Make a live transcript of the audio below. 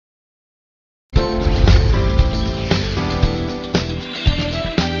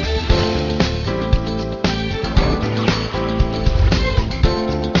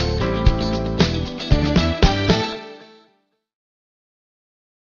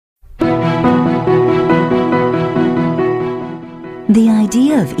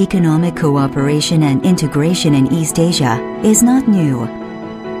idea of economic cooperation and integration in East Asia is not new.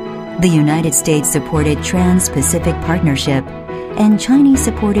 The United States supported Trans-Pacific Partnership and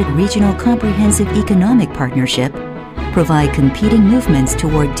Chinese-supported Regional Comprehensive Economic Partnership provide competing movements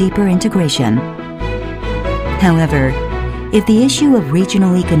toward deeper integration. However, if the issue of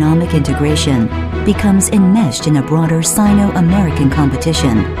regional economic integration becomes enmeshed in a broader Sino-American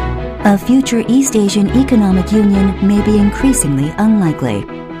competition, a future East Asian economic union may be increasingly unlikely.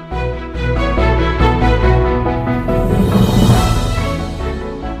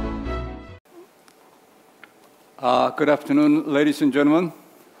 Good afternoon, ladies and gentlemen.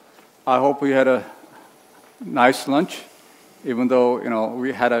 I hope we had a nice lunch, even though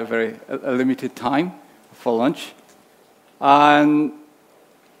we had a very limited time for lunch. And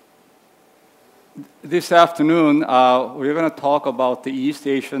this afternoon, we're going to talk about the East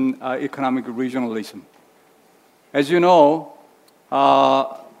Asian economic regionalism. As you know,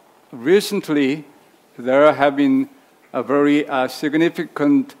 recently there have been a very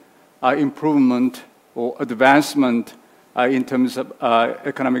significant improvement or advancement in terms of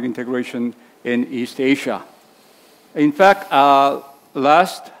economic integration in East Asia. In fact,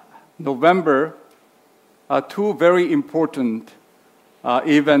 last November, two very important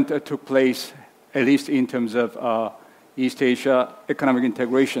events took place, at least in terms of East Asia economic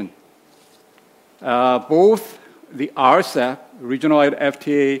integration. Both the RCEP, Regional-wide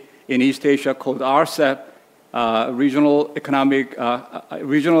FTA in East Asia called RCEP, Regional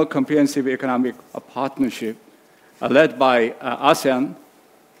Comprehensive Economic Partnership, led by ASEAN,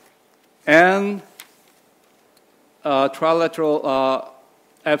 and trilateral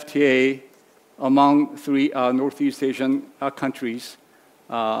FTA among three Northeast Asian countries,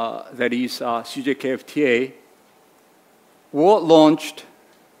 that is CJKFTA, were launched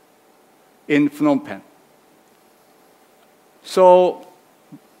in Phnom Penh. So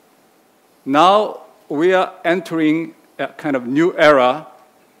now we are entering a kind of new era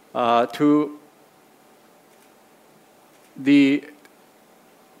to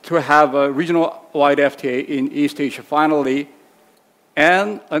have a regional-wide FTA in East Asia finally.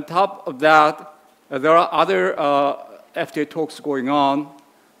 And on top of that, there are other FTA talks going on.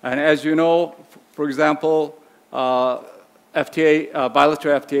 And as you know, for example, bilateral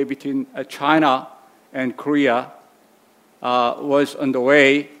FTA between China and Korea was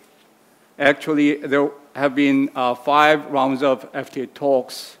underway. Actually, there have been 5 rounds of FTA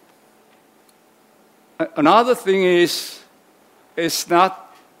talks. Another thing is, it's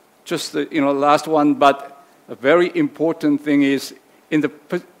not just the last one, but a very important thing is in the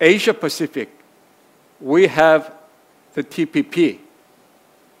Asia Pacific, we have the TPP,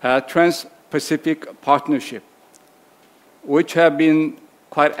 Trans-Pacific Partnership, which have been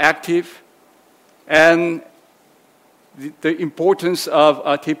quite active, and the importance of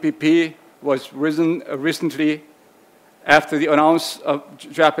TPP was risen recently after the announcement of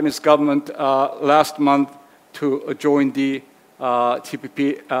Japanese government last month to join the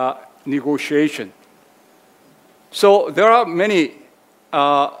TPP negotiation. So there are many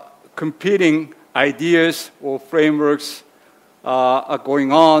competing ideas or frameworks are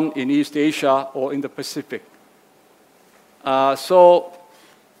going on in East Asia or in the Pacific. So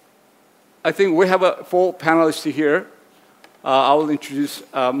I think we have 4 panelists here. I will introduce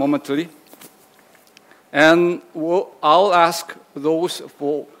momentarily. And I'll ask those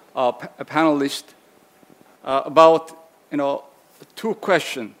 4 panelists about 2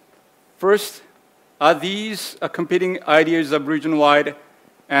 questions. First, are these competing ideas of region-wide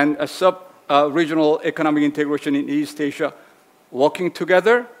and a sub-regional economic integration in East Asia working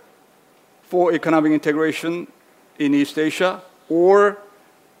together for economic integration in East Asia, or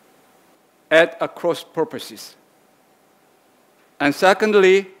at cross purposes? And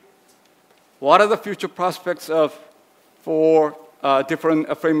secondly, what are the future prospects for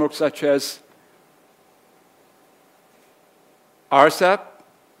different frameworks such as RCEP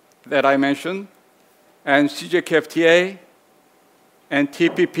that I mentioned, and CJKFTA, and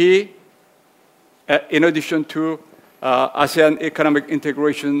TPP, in addition to ASEAN economic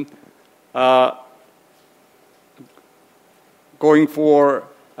integration going for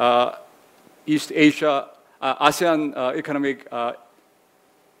East Asia, ASEAN economic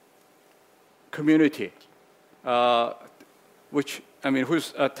community,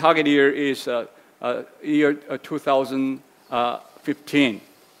 whose target year is year 2015.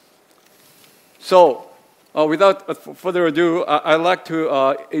 So, without further ado, I'd like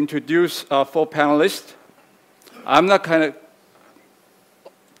to introduce 4 panelists. I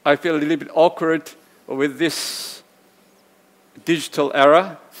feel a little bit awkward with this digital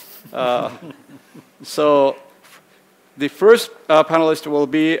era. So The first panelist will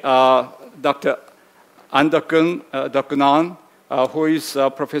be Dr. Dukgeun, who is a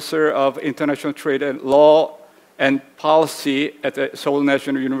professor of international trade and law and policy at the Seoul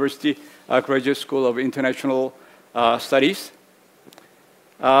National University Graduate School of International Studies.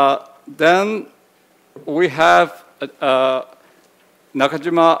 Then we have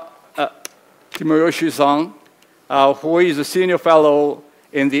Nakajima Tomoyoshi-san, who is a senior fellow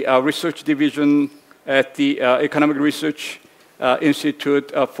in the research division at the Economic Research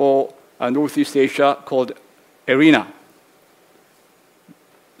Institute for Northeast Asia called ERINA.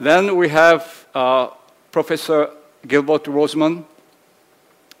 Then we have Professor Gilbert Rozman,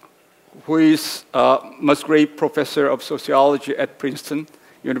 who is Musgrave Professor of Sociology at Princeton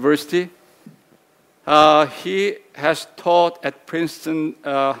University. He has taught at Princeton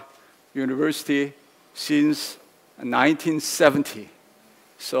University since 1970.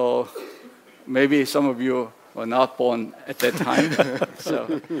 So maybe some of you were not born at that time.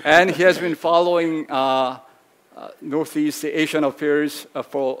 And he has been following Northeast Asian affairs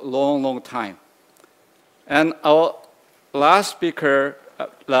for a long, long time. And our last speaker,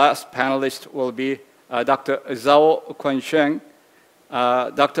 last panelist will be Dr. Zhao Quansheng.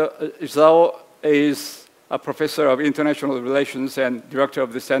 Dr. Zhao is a professor of international relations and director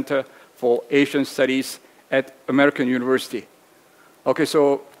of the Center for Asian Studies at American University. Okay,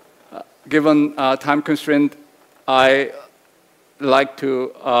 so given time constraint, I like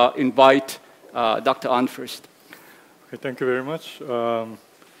to invite Dr. An first. Okay, thank you very much.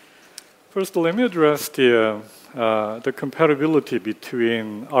 First, let me address the compatibility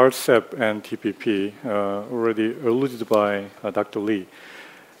between RCEP and TPP, already alluded by Dr. Lee.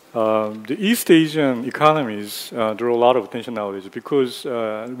 The East Asian economies draw a lot of attention nowadays because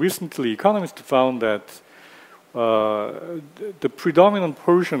recently economists found that the predominant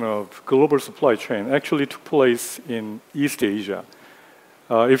portion of global supply chain actually took place in East Asia.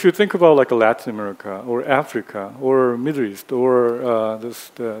 If you think about like Latin America or Africa or Middle East or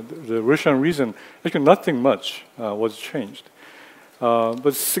the Russian region, actually nothing much was changed.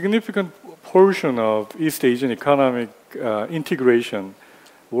 But significant portion of East Asian economic integration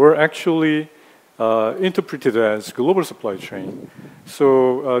were actually interpreted as global supply chain.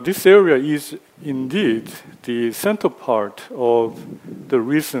 So this area is indeed the center part of the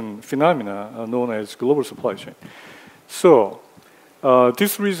recent phenomena known as global supply chain. So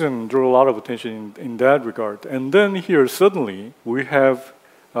this reason drew a lot of attention in that regard. And then here suddenly we have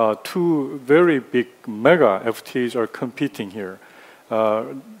two very big mega FTAs are competing here.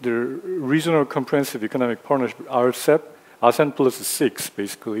 The Regional Comprehensive Economic Partnership, RCEP, Asan plus 6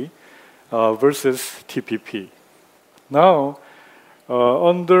 basically, versus TPP. Now,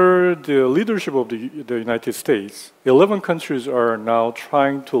 under the leadership of the United States, 11 countries are now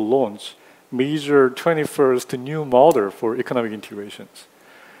trying to launch major 21st new model for economic integrations.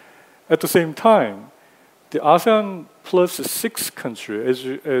 At the same time, the ASEAN plus 6 country, as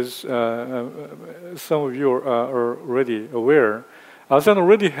some of you are already aware, ASEAN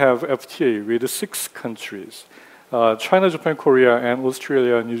already have FTA with 6 countries, China, Japan, Korea, and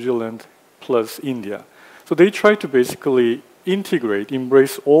Australia, New Zealand, plus India. So they try to basically integrate,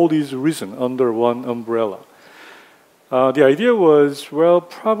 embrace all these regions under one umbrella. The idea was, well,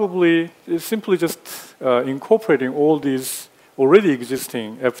 probably simply just incorporating all these already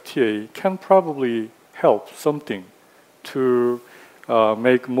existing FTA can probably help something to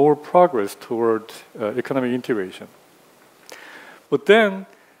make more progress toward economic integration. But then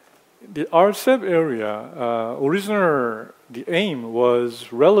the RCEP area, the aim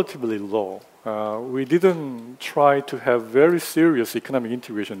was relatively low. We didn't try to have very serious economic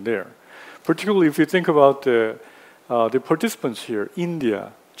integration there. Particularly if you think about the participants here,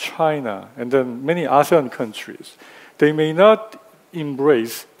 India, China, and then many ASEAN countries, they may not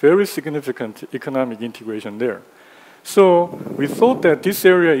embrace very significant economic integration there. So we thought that this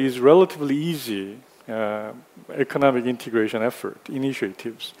area is relatively easy economic integration effort,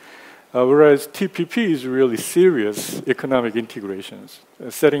 initiatives. Whereas TPP is really serious economic integrations,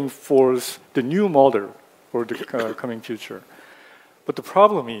 setting forth the new model for the coming future. But the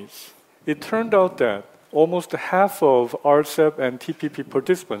problem is, it turned out that almost half of RCEP and TPP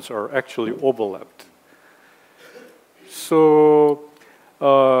participants are actually overlapped. So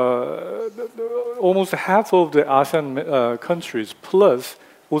almost half of the ASEAN countries plus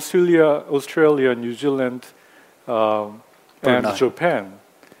Australia, New Zealand, and Japan.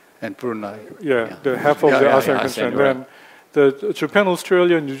 And Brunei. Yeah, the half of the ASEAN countries. And then the Japan,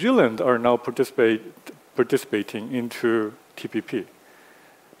 Australia, and New Zealand are now participating into TPP.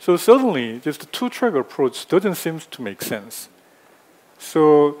 So suddenly, just the two-track approach doesn't seem to make sense.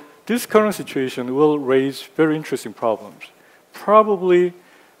 So this current situation will raise very interesting problems. Probably,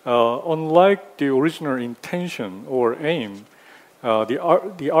 unlike the original intention or aim, the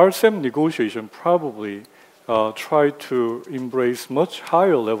RCEP negotiation probably try to embrace much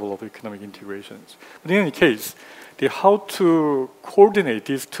higher level of economic integrations. But in any case, how to coordinate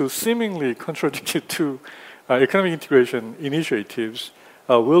these two seemingly contradictory two economic integration initiatives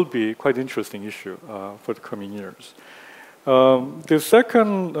will be quite interesting issue for the coming years. The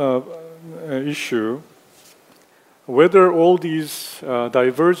second issue, whether all these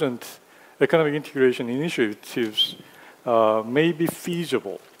divergent economic integration initiatives may be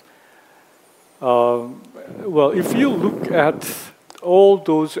feasible. Well, if you look at all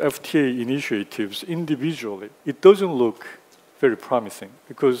those FTA initiatives individually, it doesn't look very promising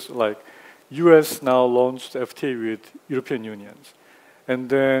because like US now launched FTA with European Union, and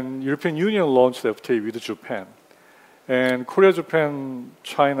then European Union launched FTA with Japan. And Korea, Japan,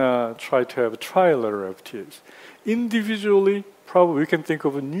 China tried to have trilateral FTAs. Individually, probably we can think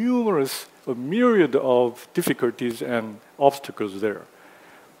of a myriad of difficulties and obstacles there.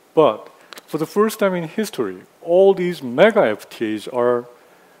 But for the first time in history, all these mega FTAs are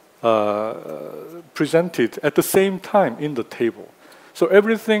presented at the same time in the table. So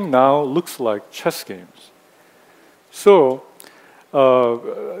everything now looks like chess games. So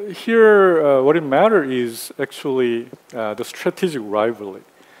here, what it matters is actually the strategic rivalry.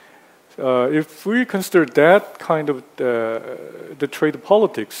 If we consider that kind of the trade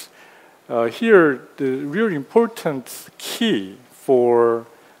politics, here the really important key for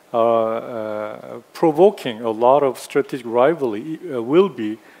provoking a lot of strategic rivalry will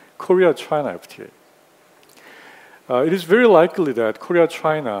be Korea-China FTA. It is very likely that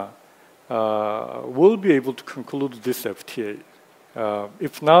Korea-China will be able to conclude this FTA.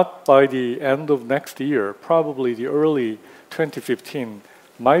 If not by the end of next year, probably the early 2015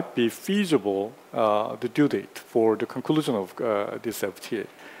 might be feasible the due date for the conclusion of this FTA.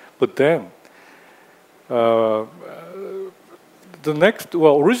 But then,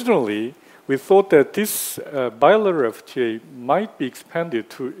 originally, we thought that this bilateral FTA might be expanded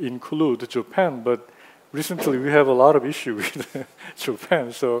to include Japan, but recently we have a lot of issues with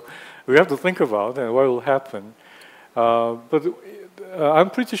Japan, so we have to think about what will happen. But I'm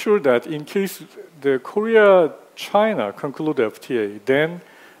pretty sure that in case the Korea-China conclude FTA, then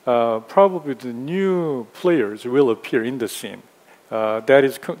probably the new players will appear in the scene. That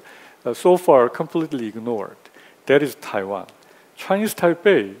is so far completely ignored. That is Taiwan. Chinese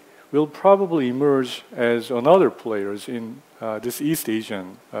Taipei will probably emerge as another players in this East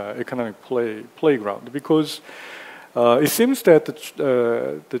Asian economic playground because it seems that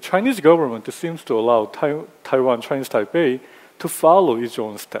the Chinese government seems to allow Taiwan, Chinese Taipei, to follow its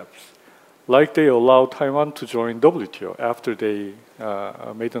own steps, like they allow Taiwan to join WTO after they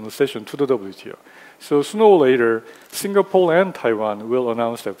made an accession to the WTO. So sooner or later, Singapore and Taiwan will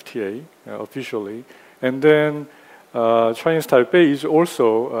announce FTA officially, and then Chinese Taipei is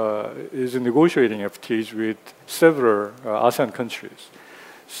also is negotiating FTAs with several ASEAN countries.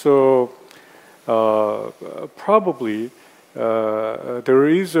 So probably there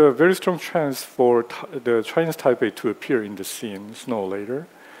is a very strong chance for the Chinese Taipei to appear in the scene sooner or later.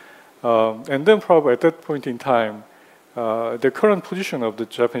 And then probably at that point in time, the current position of the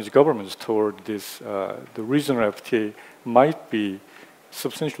Japanese government toward this, the regional FTA might be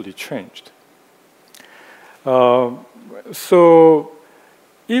substantially changed. So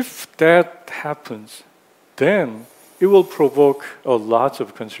if that happens, then it will provoke a lot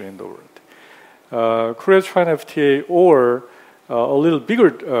of concern in the world. Korea-China FTA or a little bigger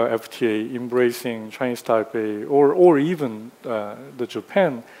FTA embracing Chinese Taipei or even the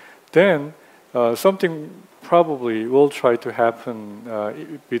Japan, then something probably will try to happen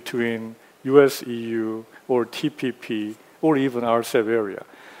between US, EU, or TPP, or even RCEP area.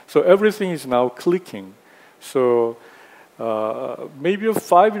 So everything is now clicking. So maybe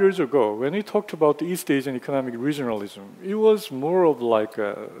 5 years ago, when we talked about the East Asian economic regionalism, it was more of like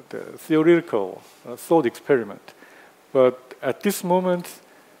the theoretical thought experiment. But at this moment,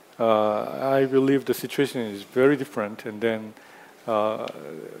 I believe the situation is very different, and then a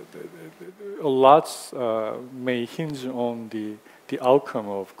lot may hinge on the outcome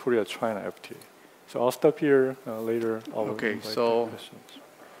of Korea-China FTA. So I'll stop here later. Okay, so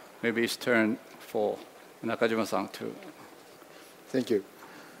maybe it's turn for Nakajima-san to. Thank you.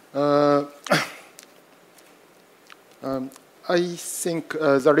 I think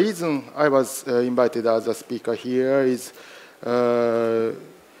the reason I was invited as a speaker here is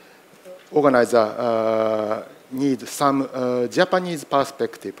organizer need some Japanese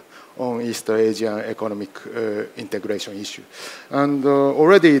perspective on East Asian economic integration issue. And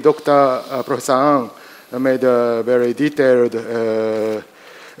already Dr. Professor Ang made a very detailed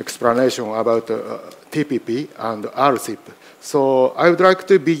explanation about TPP and RCEP. So I would like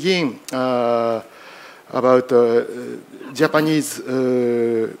to begin about Japanese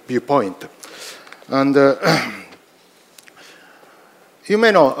viewpoint. And you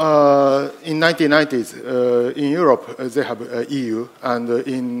may know, in 1990s, in Europe, they have EU, and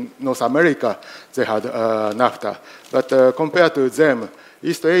in North America, they had NAFTA. But compared to them,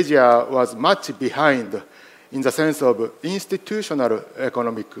 East Asia was much behind in the sense of institutional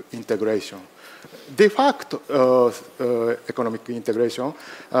economic integration. De facto economic integration,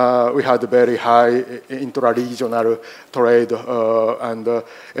 we had very high intra-regional trade and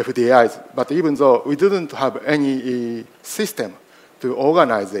FDIs, but even though we didn't have any system to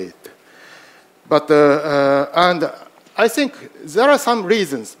organize it. But, and I think there are some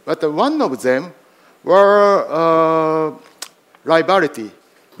reasons, but one of them were rivalry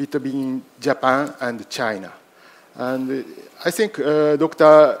between Japan and China. And I think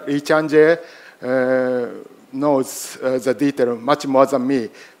Dr. Lee Chang-jae knows the detail much more than me,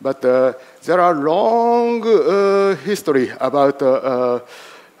 but there are long history about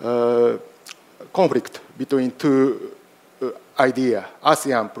conflict between two ideas,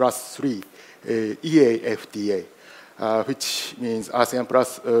 ASEAN plus 3, EAFTA, which means ASEAN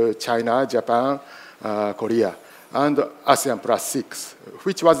plus China, Japan, Korea, and ASEAN plus 6,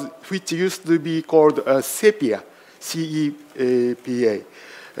 which used to be called CEPA, CEPA.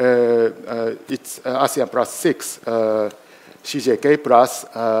 It's ASEAN plus 6, CJK plus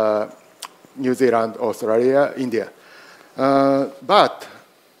New Zealand, Australia, India. But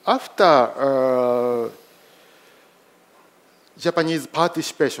after Japanese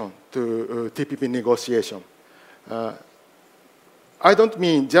participation to TPP negotiation, I don't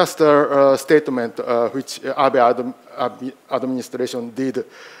mean just a statement which Abe administration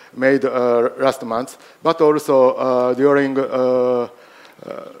made last month, but also during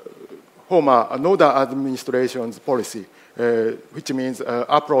former Noda administration's policy, which means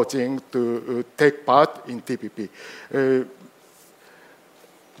approaching to take part in TPP,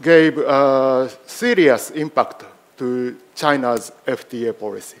 gave serious impact to China's FTA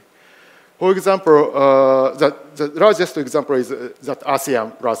policy. For example, the largest example is that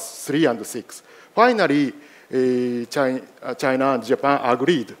ASEAN plus 3 and 6. Finally, China and Japan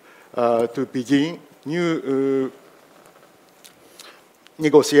agreed to begin new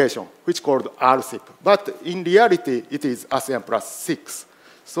negotiation, which called RCEP. But in reality, it is ASEAN plus 6.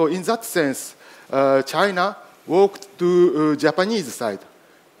 So in that sense, China walked to Japanese side,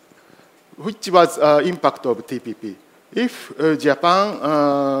 which was impact of TPP. If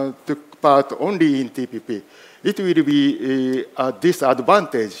Japan took part only in TPP, it will be a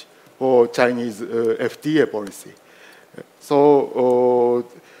disadvantage for Chinese FTA policy. So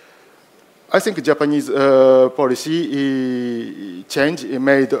I think Japanese policy change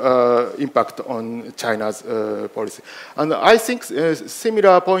made impact on China's policy. And I think a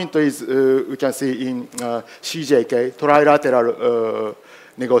similar point is we can see in CJK, trilateral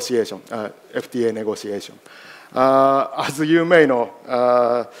negotiation, FTA negotiation. As you may know,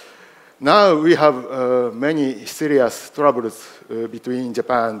 now we have many serious troubles between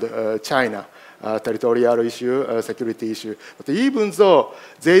Japan and China, territorial issue, security issue. But even though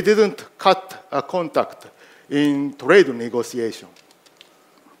they didn't cut contact in trade negotiation,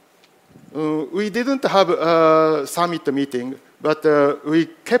 we didn't have a summit meeting, but we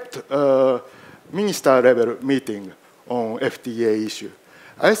kept a minister level meeting on FTA issue.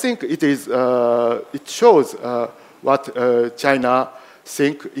 I think it is. It shows what China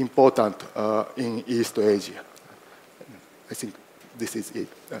think important in East Asia. I think this is it.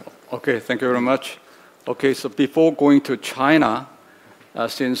 Okay, thank you very much. Okay, so before going to China,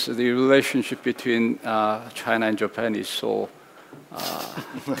 since the relationship between China and Japan is so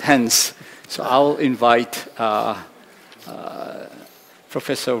tense, so I'll invite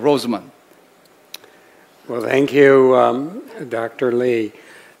Professor Rozman. Well, thank you, Dr. Lee.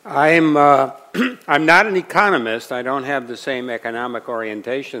 I'm not an economist. I don't have the same economic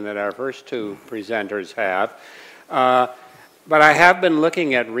orientation that our first two presenters have. But I have been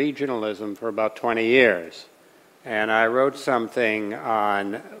looking at regionalism for about 20 years. And I wrote something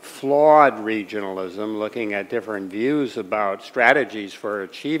on flawed regionalism, looking at different views about strategies for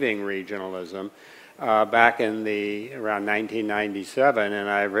achieving regionalism back in around 1997. And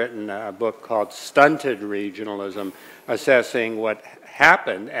I've written a book called Stunted Regionalism, assessing what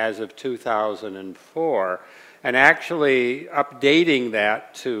happened as of 2004, and actually updating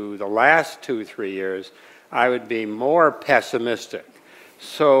that to the last 2-3 years, I would be more pessimistic.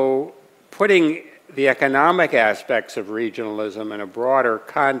 So putting the economic aspects of regionalism in a broader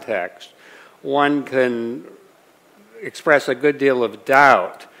context, one can express a good deal of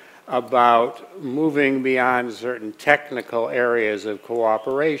doubt about moving beyond certain technical areas of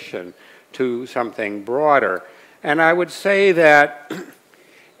cooperation to something broader. And I would say that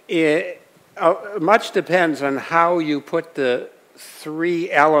much depends on how you put the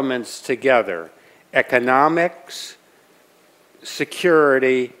three elements together: economics,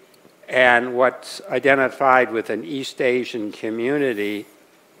 security, and what's identified with an East Asian community,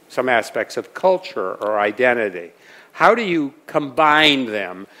 some aspects of culture or identity. How do you combine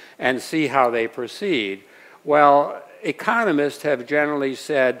them and see how they proceed? Well, economists have generally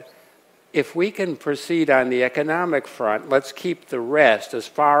said, if we can proceed on the economic front, let's keep the rest as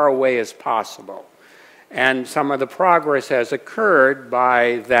far away as possible. And some of the progress has occurred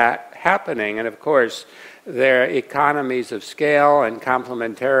by that happening. And of course, their economies of scale and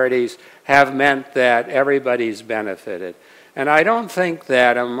complementarities have meant that everybody's benefited. And I don't think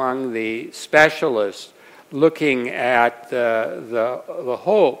that among the specialists looking at the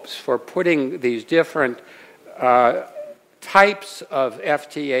hopes for putting these different types of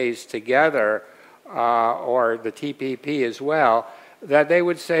FTAs together, or the TPP as well, that they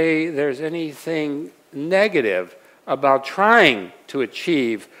would say there's anything negative about trying to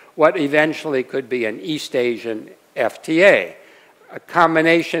achieve what eventually could be an East Asian FTA, a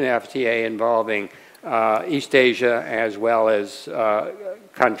combination FTA involving East Asia as well as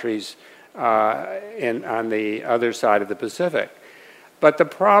countries on the other side of the Pacific. But the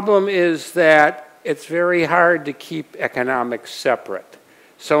problem is that it's very hard to keep economics separate.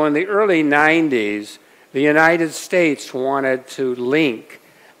 So in the early 90s, the United States wanted to link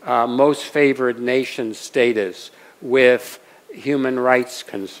most favored nation status with human rights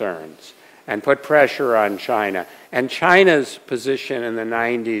concerns and put pressure on China. And China's position in the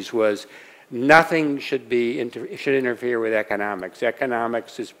 90s was nothing should interfere with economics.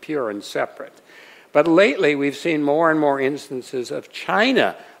 Economics is pure and separate. But lately, we've seen more and more instances of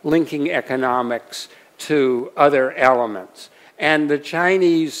China linking economics to other elements. And the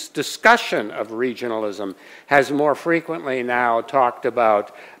Chinese discussion of regionalism has more frequently now talked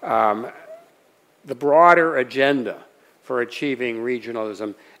about the broader agenda for achieving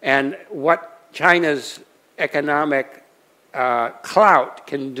regionalism and what China's economic clout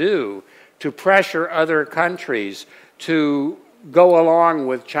can do to pressure other countries to go along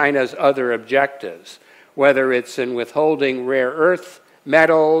with China's other objectives, whether it's in withholding rare earth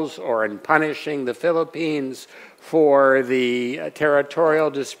metals or in punishing the Philippines for the territorial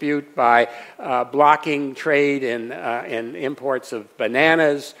dispute by blocking trade in imports of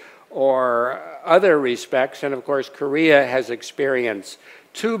bananas or other respects. And of course, Korea has experienced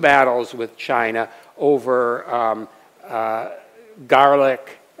two battles with China over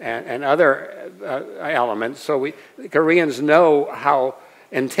garlic and other elements. So Koreans know how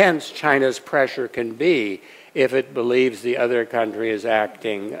intense China's pressure can be if it believes the other country is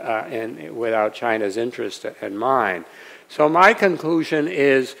acting without China's interest in mind. So my conclusion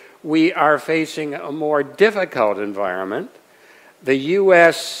is we are facing a more difficult environment. The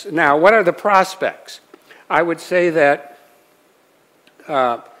U.S., now what are the prospects? I would say that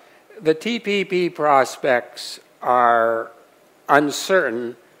the TPP prospects are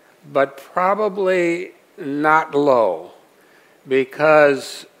uncertain, but probably not low,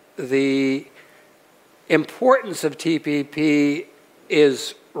 because the importance of TPP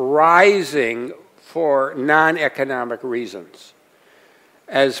is rising for non-economic reasons.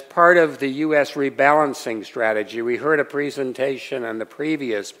 As part of the U.S. rebalancing strategy, we heard a presentation on the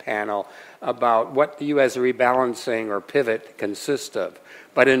previous panel about what the U.S. rebalancing or pivot consists of.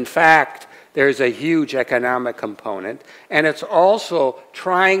 But in fact, there's a huge economic component, and it's also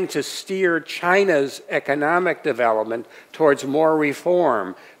trying to steer China's economic development towards more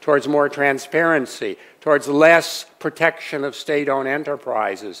reform, towards more transparency, towards less protection of state-owned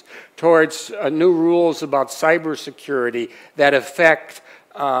enterprises, towards new rules about cybersecurity that affect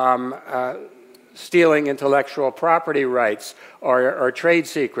stealing intellectual property rights or trade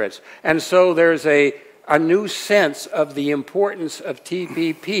secrets. And so there's a new sense of the importance of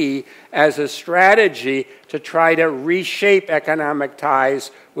TPP as a strategy to try to reshape economic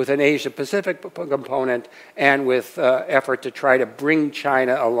ties with an Asia-Pacific component and with effort to try to bring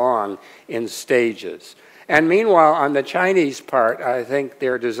China along in stages. And meanwhile, on the Chinese part, I think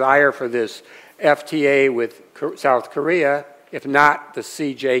their desire for this FTA with South Korea, if not the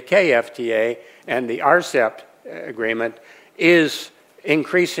CJK FTA and the RCEP agreement, is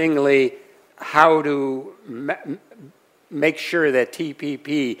increasingly how to make sure that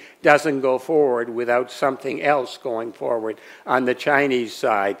TPP doesn't go forward without something else going forward on the Chinese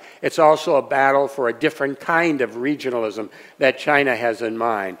side. It's also a battle for a different kind of regionalism that China has in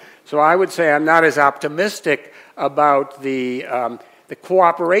mind. So I would say I'm not as optimistic about the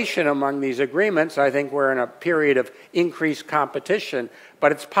cooperation among these agreements. I think we're in a period of increased competition,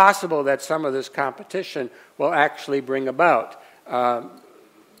 but it's possible that some of this competition will actually bring about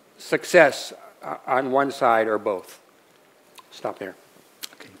success on one side or both. Stop there.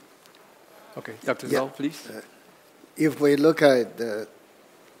 Okay, Dr. Zhao, please. If we look at the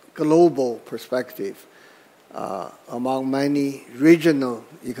global perspective, among many regional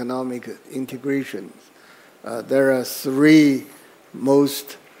economic integrations, there are three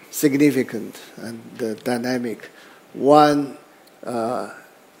most significant and dynamic. One,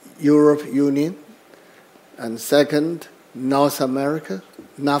 Europe Union, and second, North America,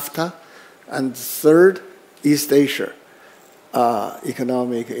 NAFTA, and third, East Asia.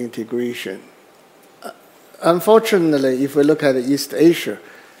 Economic integration. Unfortunately, if we look at East Asia,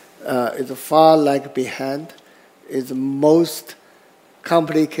 it's far lag behind. It's most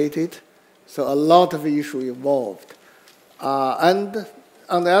complicated, so a lot of issues involved. And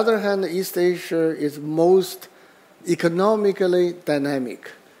on the other hand, East Asia is most economically dynamic.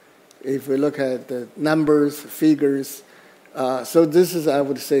 If we look at the numbers, figures, so this is, I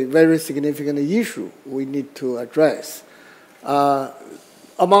would say, very significant issue we need to address.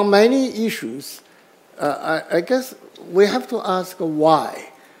 Among many issues, I guess we have to ask why.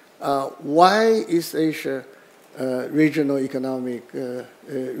 Why East Asia regional economic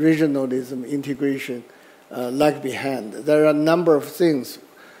regionalism integration lag behind? There are a number of things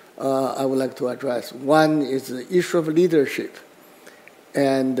I would like to address. One is the issue of leadership,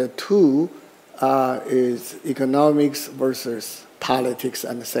 and two is economics versus politics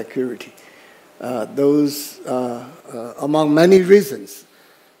and security. Those among many reasons.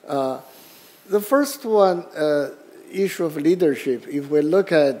 The first one, issue of leadership, if we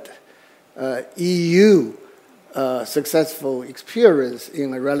look at EU successful experience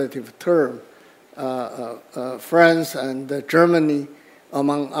in a relative term, France and Germany,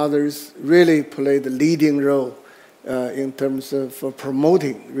 among others, really played a leading role in terms of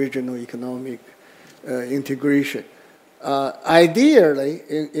promoting regional economic integration. Ideally,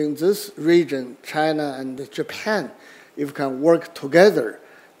 in this region, China and Japan, if we can work together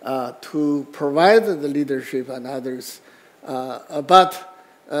to provide the leadership and others, but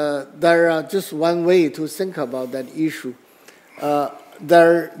there are just one way to think about that issue.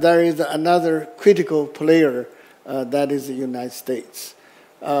 There is another critical player that is the United States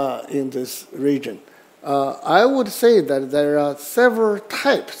in this region. I would say that there are several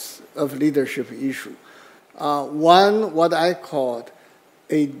types of leadership issue. One, what I call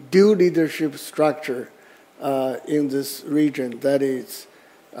a dual leadership structure in this region, that is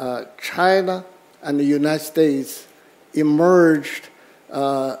China and the United States emerged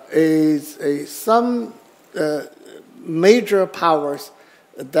as some major powers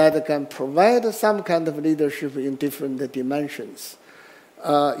that can provide some kind of leadership in different dimensions.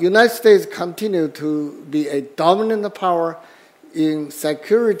 United States continue to be a dominant power in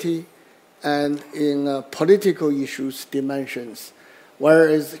security and in political issues dimensions,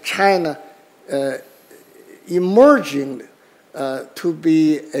 whereas China emerging to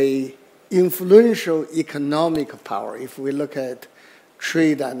be a influential economic power. If we look at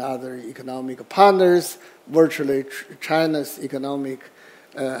trade and other economic partners, virtually China's economic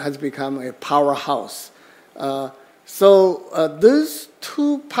has become a powerhouse. So these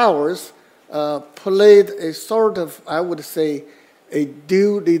two powers played a sort of, I would say, a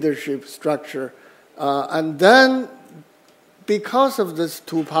dual leadership structure. And then because of these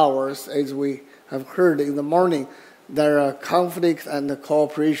two powers, as we have heard in the morning, there are conflict and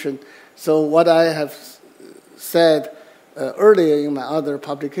cooperation. So what I have said earlier in my other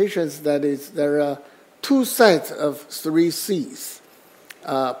publications, that is, there are two sets of 3 Cs,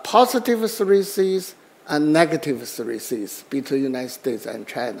 positive 3 Cs and negative 3 Cs between the United States and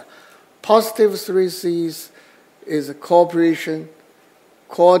China. Positive 3 Cs is cooperation,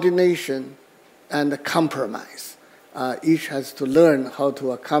 coordination, and compromise. Each has to learn how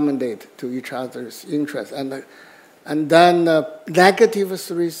to accommodate to each other's interests. And then negative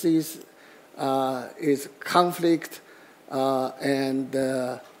 3 Cs is conflict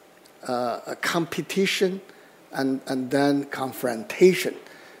and competition and then confrontation.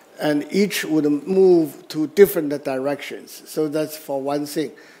 And each would move to different directions. So that's for one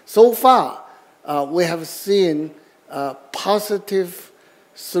thing. So far, we have seen positive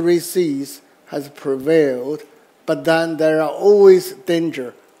 3 Cs has prevailed, but then there are always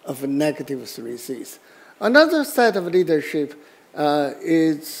danger of negative 3 Cs. Another set of leadership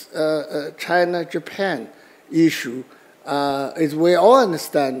is China-Japan issue. As we all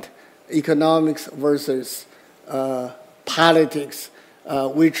understand, economics versus politics,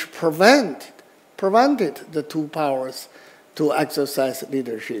 which prevented the two powers to exercise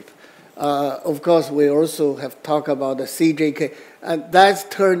leadership. Of course, we also have talked about the CJK, and that's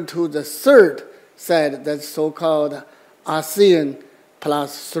turned to the third set, that's so-called ASEAN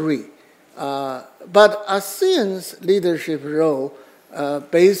 +3. But ASEAN's leadership role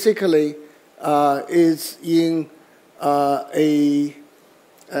basically is in a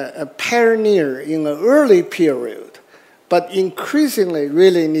pioneer in an early period, but increasingly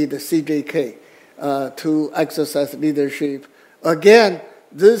really need the CJK to exercise leadership. Again,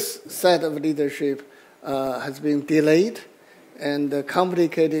 this set of leadership has been delayed and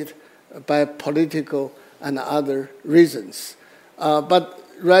complicated by political and other reasons. But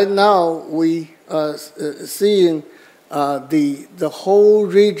right now, we are seeing the whole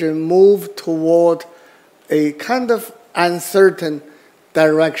region move toward a kind of uncertain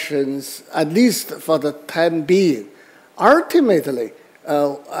directions, at least for the time being. Ultimately,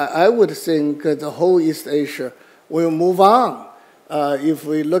 I would think the whole East Asia will move on. If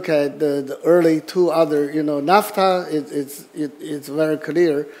we look at the early two other, NAFTA, it's very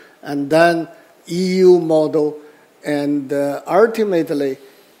clear, and then EU model, and ultimately,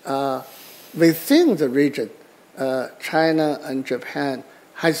 within the region, China and Japan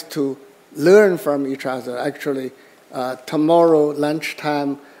has to learn from each other. Actually, tomorrow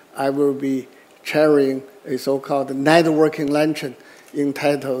lunchtime, I will be chairing a so-called networking luncheon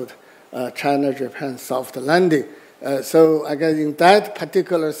entitled China-Japan Soft Landing. So I guess in that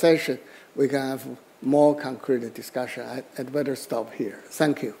particular session, we can have more concrete discussion. I'd better stop here.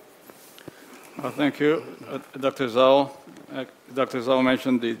 Thank you. Thank you, Dr. Zhao. Dr. Zhao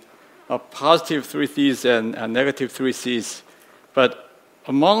mentioned the positive 3 Cs and negative 3 Cs. But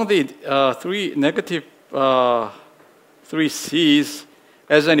among the 3 negative 3 Cs,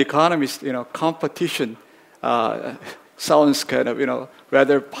 as an economist, competition sounds kind of,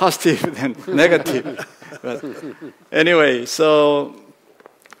 rather positive than negative. But anyway, so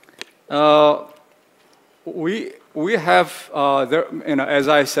we have, as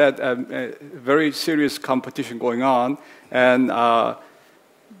I said, a very serious competition going on, and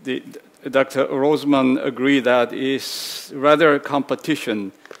Dr. Rozman agreed that it's rather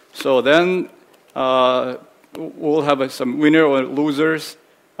competition. So then we'll have some winner or losers.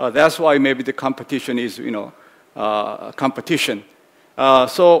 That's why maybe the competition is, competition.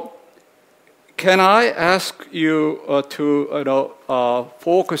 So can I ask you to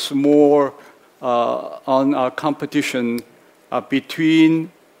focus more on competition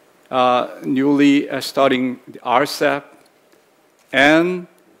between newly starting the RCEP and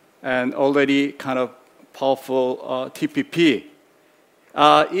already kind of powerful TPP?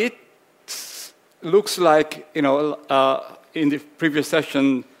 It looks like, in the previous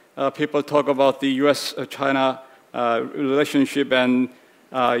session, people talk about the U.S.-China relationship and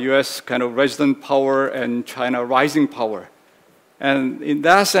U.S. kind of resident power and China rising power. And in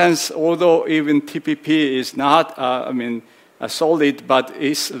that sense, although even TPP is not, solid, but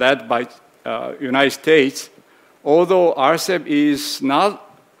is led by United States, although RCEP is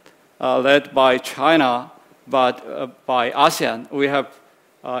not led by China, but by ASEAN. We have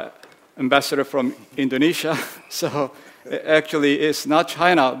ambassador from Indonesia, so actually it's not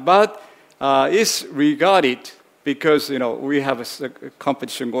China, but it's regarded because we have a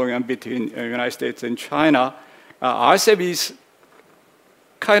competition going on between the United States and China. RCEP is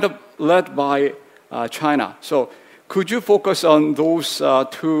kind of led by China. So could you focus on those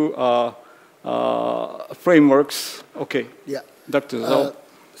two frameworks? Okay. Yeah. Dr. Zhao.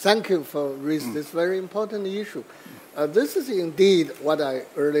 Thank you for raising this very important issue. This is indeed what I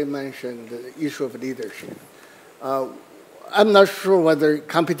earlier mentioned, the issue of leadership. I'm not sure whether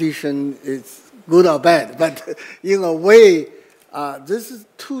competition is good or bad, but in a way, this is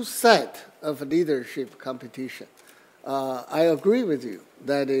two sets of leadership competition. I agree with you.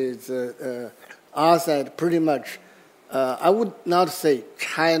 That is, RCEP pretty much, I would not say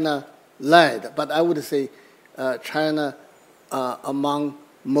China-led, but I would say China among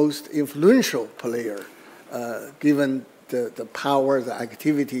most influential player, given the power, the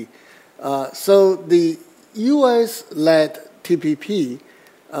activity. So the U.S.-led TPP,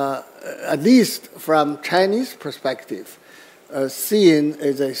 at least from Chinese perspective, seen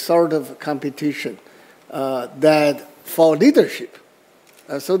as a sort of competition that for leadership.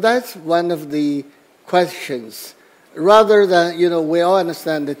 So that's one of the questions. Rather than, we all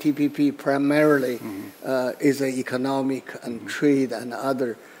understand the TPP primarily is an economic and trade and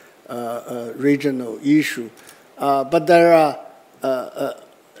other regional issue. But there are,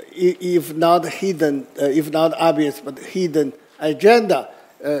 if not hidden, if not obvious, but hidden agenda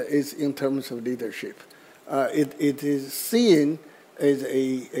is in terms of leadership. It is seen as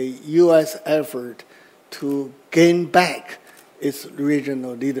a U.S. effort to gain back its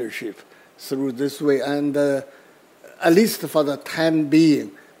regional leadership through this way. And at least for the time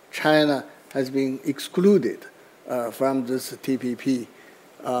being, China has been excluded from this TPP.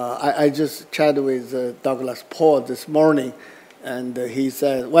 I just chatted with Douglas Paul this morning, and he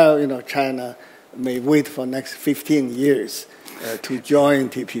said, well, you know, China may wait for next 15 years to join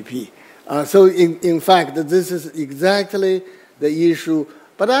TPP. So in fact, this is exactly the issue.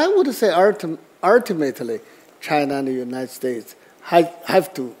 But I would say ultimately, China and the United States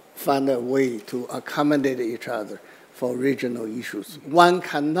have to find a way to accommodate each other for regional issues. One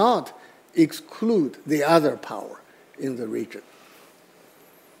cannot exclude the other power in the region.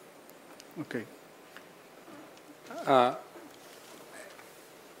 Okay.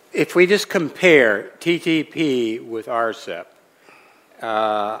 If we just compare TTP with RCEP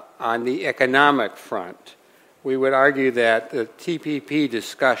on the economic front, we would argue that the TPP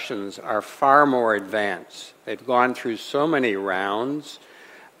discussions are far more advanced. They've gone through so many rounds.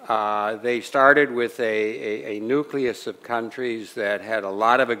 They started with a nucleus of countries that had a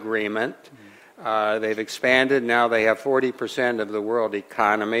lot of agreement. They've expanded. Now they have 40% of the world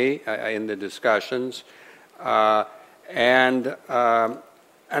economy in the discussions. And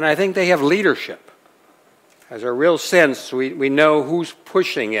I think they have leadership. There's a real sense we know who's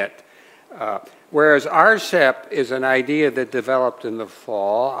pushing it. Whereas RCEP is an idea that developed in the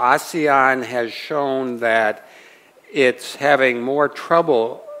fall. ASEAN has shown that it's having more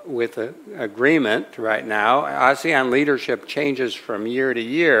trouble with the agreement right now. ASEAN leadership changes from year to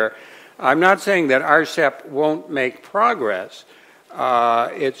year. I'm not saying that RCEP won't make progress.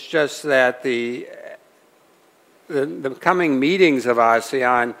 It's just that the coming meetings of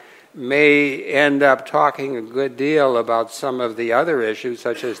ASEAN may end up talking a good deal about some of the other issues,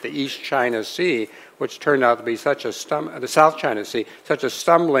 such as the East China Sea, which turned out to be such a the South China Sea, such a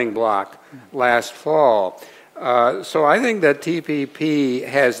stumbling block last fall. So I think that TPP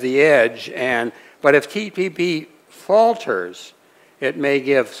has the edge, but if TPP falters, it may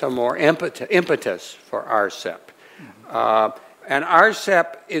give some more impetus for RCEP. And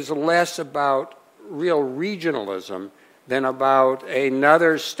RCEP is less about real regionalism than about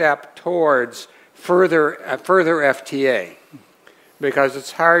another step towards further FTA. Because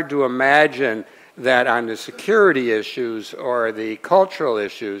it's hard to imagine that on the security issues or the cultural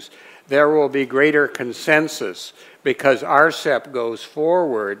issues, there will be greater consensus because RCEP goes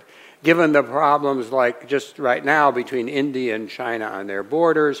forward, given the problems like just right now between India and China on their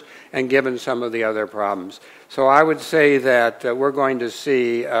borders, and given some of the other problems. So I would say that we're going to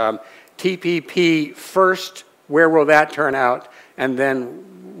see TPP first. Where will that turn out? And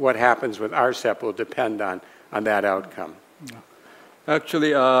then what happens with RCEP will depend on that outcome.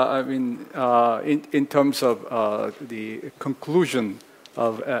 Actually, I mean, in terms of the conclusion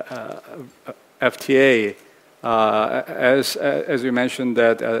of FTA, as you mentioned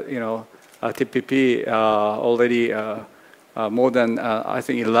that TPP already more than I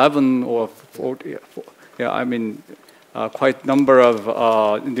think 11 or 40. I mean, quite number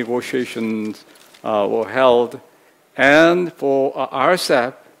of negotiations were held, and for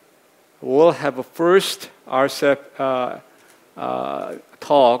RCEP, we'll have a first RCEP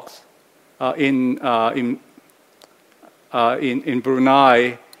talks in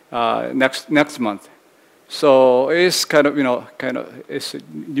Brunei next month. So it's kind of it's a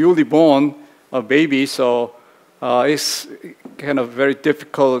newly born baby, so it's kind of very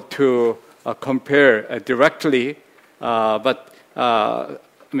difficult to compare directly. But I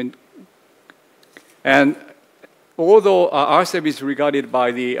mean, and although RCEP is regarded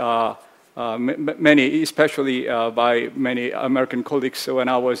by the many, especially by many American colleagues, when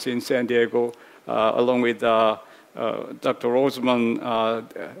I was in San Diego, along with Dr. Rozman, a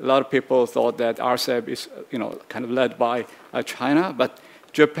lot of people thought that RCEP is, kind of led by China, but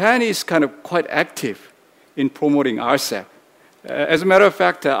Japan is kind of quite active in promoting RCEP. As a matter of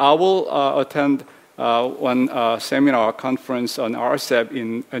fact, I will attend one seminar conference on RCEP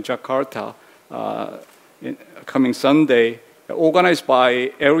in Jakarta coming Sunday, organized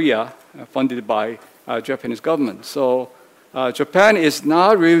by area, funded by Japanese government. So Japan is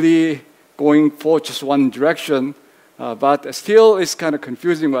not really going for just one direction, but still it's kind of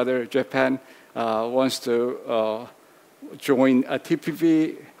confusing whether Japan wants to join a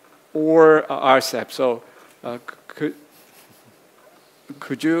TPP or RCEP. So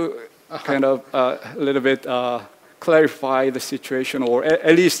could you kind of a little bit clarify the situation, or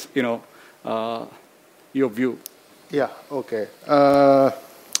at least, your view? Yeah, okay.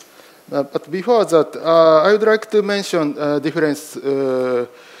 But before that, I would like to mention difference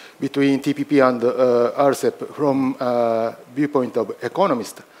between TPP and RCEP from viewpoint of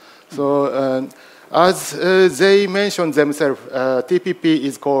economists. So, as they mentioned themselves, TPP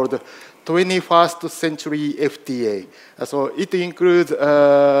is called 21st century FTA. So it includes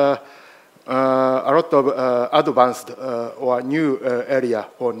a lot of advanced or new area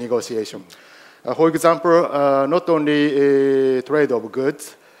for negotiation. For example, not only trade of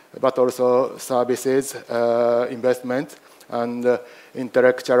goods, but also services, investment, and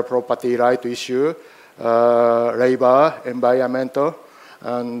intellectual property right issue, labor, environmental,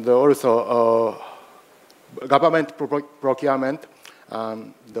 and also government procurement.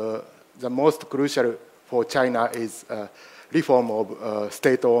 The most crucial for China is reform of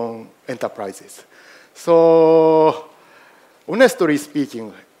state-owned enterprises. So, honestly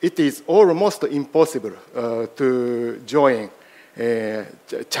speaking, it is almost impossible to join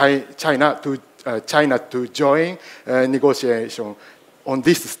China to join negotiation on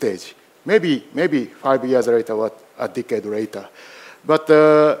this stage. Maybe 5 years later or a decade later. But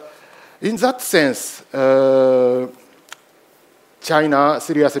in that sense, China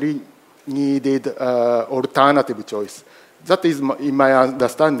seriously needed alternative choice. That is, in my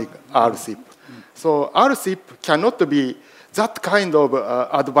understanding, RCEP. So RCEP cannot be that kind of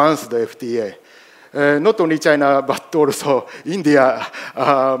advanced FTA. Not only China, but also India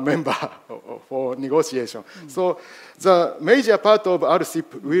member for negotiation. So the major part of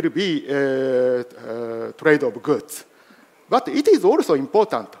RCEP will be trade of goods. But it is also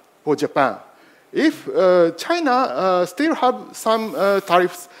important for Japan. If China still have some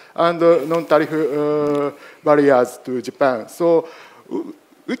tariffs and non-tariff barriers to Japan, so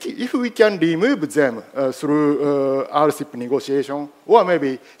if we can remove them through RCEP negotiation, or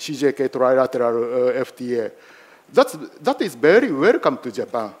maybe CJK trilateral FTA, that is very welcome to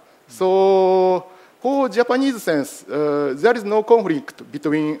Japan. So for Japanese sense, there is no conflict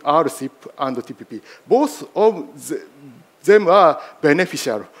between RCEP and TPP. Both of them are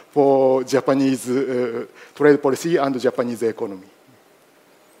beneficial for Japanese trade policy and Japanese economy.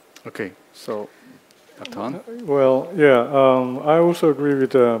 Okay, so Asan? Well, yeah, I also agree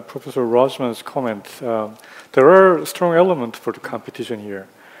with Professor Rozman's comment. There are strong elements for the competition here.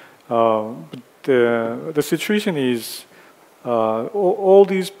 But the situation is all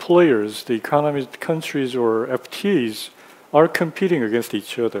these players, the economies, countries, or FTAs, are competing against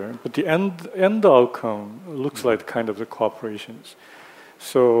each other. But the end outcome looks like kind of the cooperations.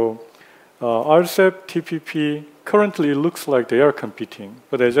 So RCEP, TPP, currently it looks like they are competing.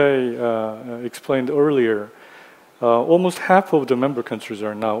 But as I explained earlier, almost half of the member countries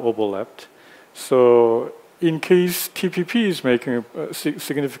are now overlapped. So in case TPP is making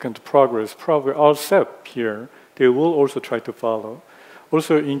significant progress, probably RCEP here, they will also try to follow.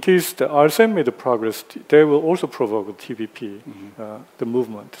 Also, in case the RCEP made the progress, they will also provoke the TPP, the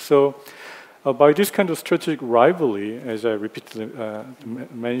movement. So by this kind of strategic rivalry, as I repeatedly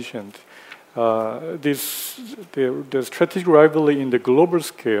mentioned, the strategic rivalry in the global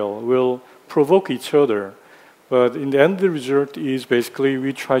scale will provoke each other. But in the end, the result is basically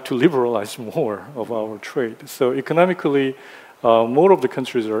we try to liberalize more of our trade. So economically, more of the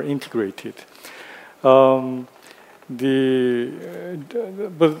countries are integrated. But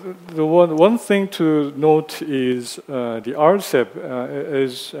the one thing to note is the RCEP,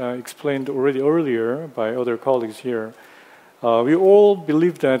 as explained already earlier by other colleagues here. We all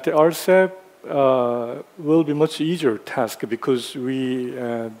believe that the RCEP will be much easier task because we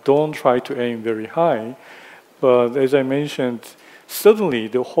don't try to aim very high. But as I mentioned, suddenly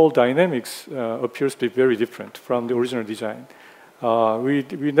the whole dynamics appears to be very different from the original design.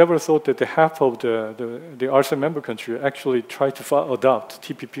 We never thought that the half of the RCEP member country actually try to adopt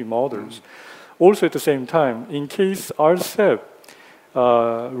TPP models. Also at the same time, in case RCEP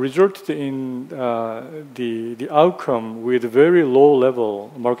resulted in the outcome with very low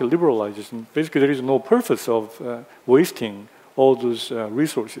level market liberalization, basically there is no purpose of wasting all those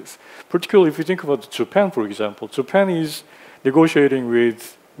resources. Particularly if you think about Japan, for example. Japan is negotiating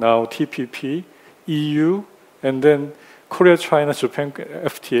with now TPP, EU, and then Korea, China, Japan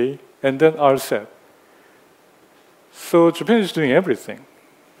FTA, and then RCEP. So Japan is doing everything.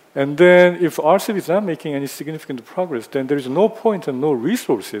 And then if RCEP is not making any significant progress, then there is no point and no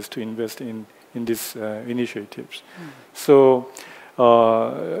resources to invest in these initiatives. So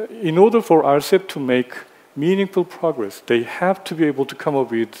in order for RCEP to make meaningful progress, they have to be able to come up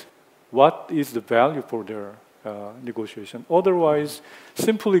with what is the value for their negotiation. Otherwise,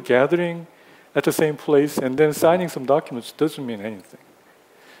 simply gathering at the same place, and then signing some documents doesn't mean anything.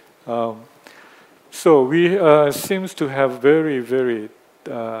 So we seems to have very, very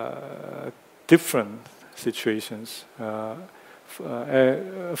different situations.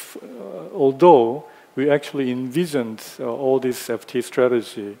 Although we actually envisioned all this FTA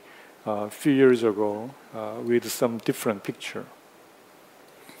strategy a few years ago with some different picture.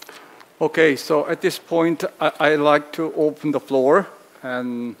 Okay, so at this point, I'd like to open the floor.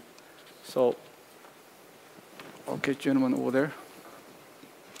 And so, okay, gentleman over there.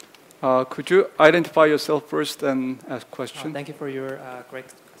 Could you identify yourself first and ask a question? Thank you for your great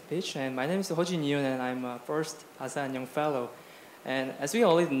speech. And my name is Ho-Jin Yoon, and I'm a first Asan Young Fellow. And as we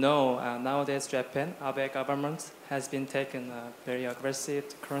already know, nowadays Japan, Abe government has been taking a very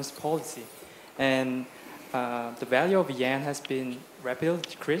aggressive currency policy. And the value of yen has been rapidly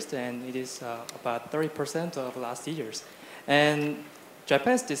decreased, and it is about 30% of last year's. And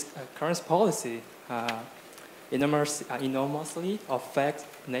Japan's currency policy enormously affects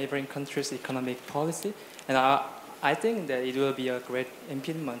neighboring countries' economic policy. And I think that it will be a great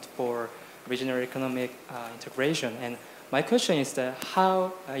impediment for regional economic integration. And my question is that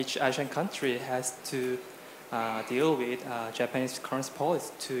how each Asian country has to deal with Japanese currency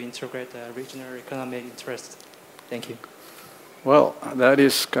policy to integrate regional economic interests. Thank you. Well, that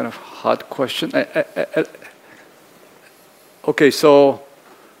is kind of a hard question. Okay, so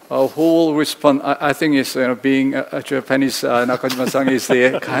who will respond? I think it's being a Japanese Nakajima-san is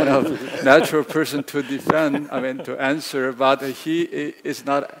the kind of natural person to defend. I mean, to answer. But he is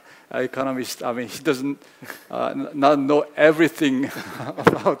not an economist. I mean, he doesn't not know everything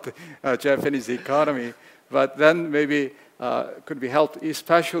about the Japanese economy. But then maybe could be helped,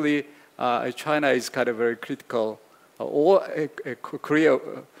 especially China is kind of very critical, or Korea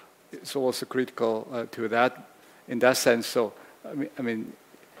is also critical to that in that sense. So I mean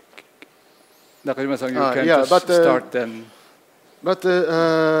Nakajima-san, you can just start then. But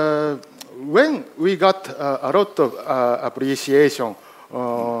when we got a lot of appreciation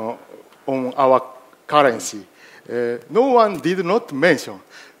on our currency, no one did not mention.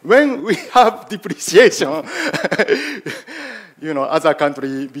 When we have depreciation, other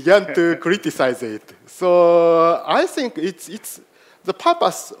countries began to criticize it. So I think it's the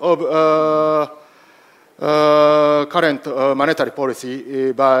purpose of current monetary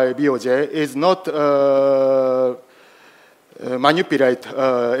policy by BOJ is not manipulate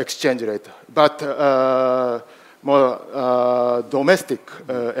exchange rate, but more domestic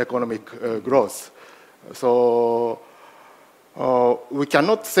economic growth. So we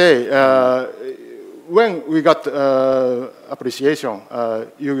cannot say when we got appreciation,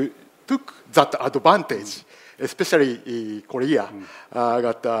 you took that advantage, especially Korea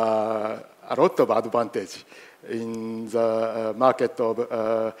got a lot of advantage in the market of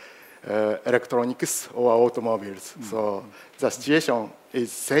electronics or automobiles. So the situation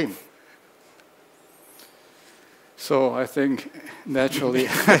is same. So I think naturally,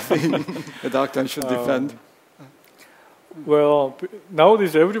 I think the doctor should defend. Well,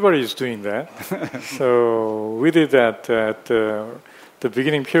 nowadays everybody is doing that. So we did that at the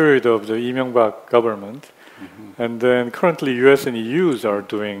beginning period of the Lee Myung-bak government. And then currently US and EUs are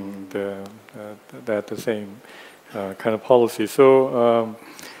doing the same kind of policy. So,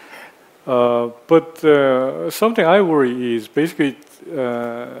 but something I worry is basically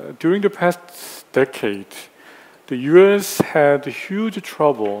during the past decade, the US had huge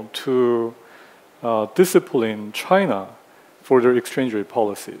trouble to discipline China for their exchange rate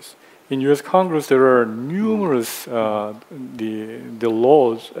policies. In US Congress, there are numerous the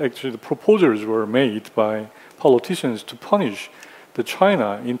laws, actually the proposals were made by politicians to punish the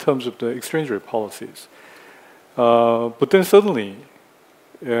China in terms of the exchange rate policies. But then suddenly,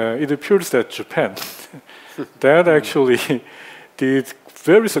 it appears that Japan, that actually did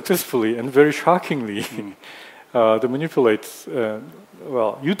very successfully and very shockingly to manipulate,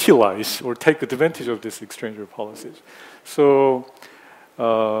 utilize or take advantage of this exchange rate policies. So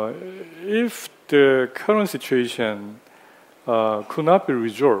if the current situation could not be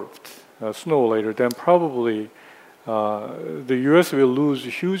resolved sooner or later, then probably the US will lose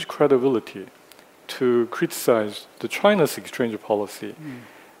huge credibility to criticize the China's exchange policy.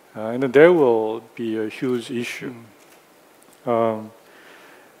 And then there will be a huge issue.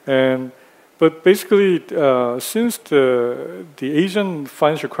 But basically, since the Asian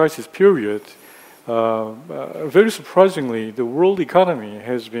financial crisis period, very surprisingly, the world economy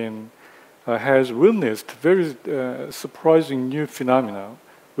has witnessed very surprising new phenomena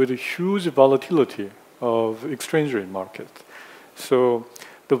with a huge volatility of exchange rate market. So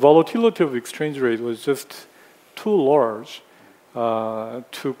the volatility of exchange rate was just too large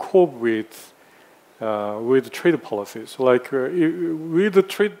to cope with with trade policies. Like with the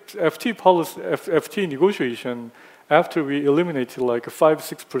trade FT policy, FT negotiation, after we eliminated like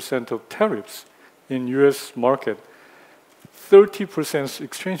 5-6% of tariffs in U.S. market, 30%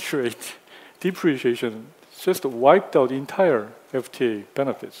 exchange rate depreciation just wiped out the entire FTA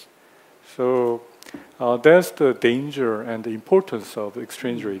benefits. So that's the danger and the importance of the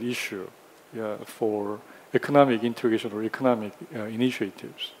exchange rate issue for economic integration or economic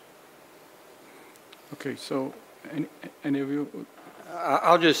initiatives. Okay, so any of you?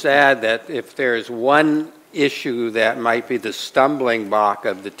 I'll just add that if there's one issue that might be the stumbling block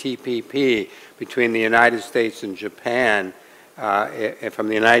of the TPP between the United States and Japan, from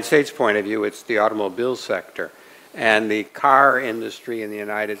the United States point of view, it's the automobile sector. And the car industry in the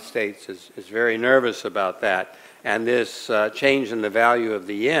United States is very nervous about that. And this change in the value of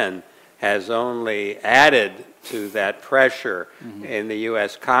the yen has only added to that pressure in the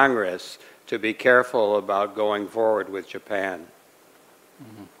U.S. Congress to be careful about going forward with Japan.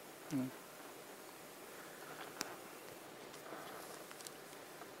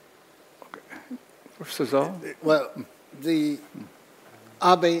 Professor Zhao? Well, the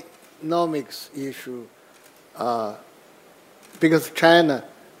Abenomics issue, because China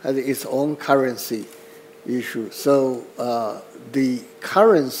has its own currency issue, so the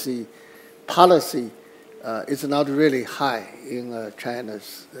currency policy is not really high in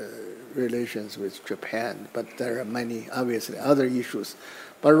China's relations with Japan, but there are many, obviously, other issues.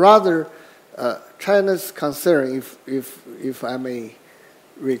 But rather, China's concern, if I may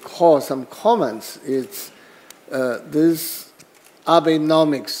recall some comments, it's this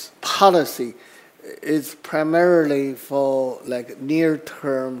Abenomics policy is primarily for like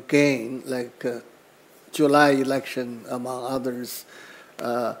near-term gain, like July election, among others,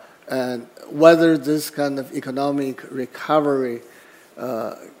 and whether this kind of economic recovery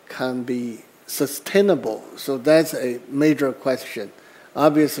can be sustainable. So that's a major question.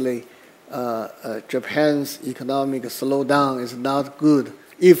 Obviously, Japan's economic slowdown is not good.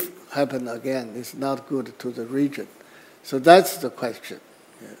 If happen again, it's not good to the region. So that's the question.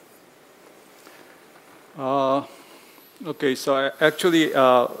 Yeah. Okay, so actually,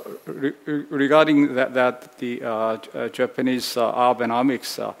 regarding that the Japanese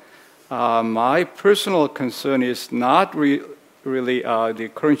Abenomics, my personal concern is not really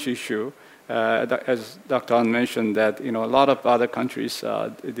the currency issue, as Dr. An mentioned that a lot of other countries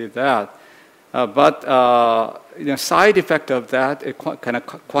did that, but side effect of that, a kind of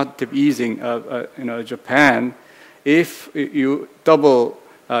quantitative easing of Japan, if you double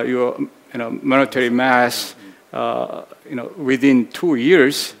your monetary mass, within 2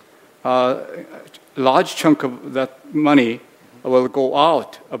 years, large chunk of that money will go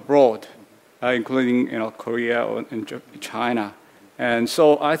out abroad, including Korea and China, and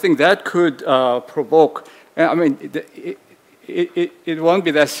so I think that could provoke. I mean, it won't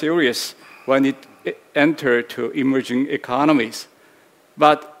be that serious when it enter to emerging economies,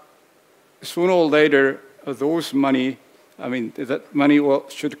 but sooner or later, those money, that money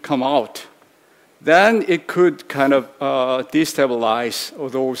should come out. Then it could kind of destabilize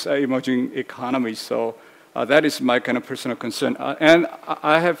those emerging economies. So that is my kind of personal concern. And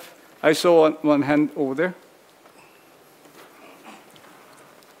I saw one hand over there.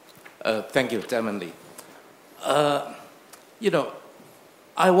 Thank you, Chairman Lee.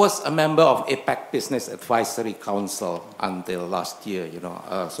 I was a member of APEC Business Advisory Council until last year,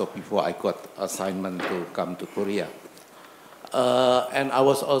 so before I got assignment to come to Korea. And I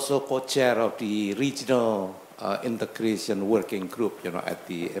was also co-chair of the Regional Integration Working Group, at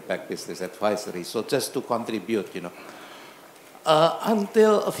the APEC Business Advisory. So just to contribute,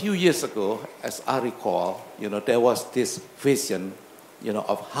 until a few years ago, as I recall, there was this vision,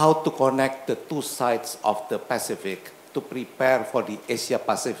 of how to connect the two sides of the Pacific to prepare for the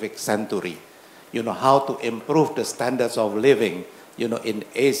Asia-Pacific century. How to improve the standards of living, in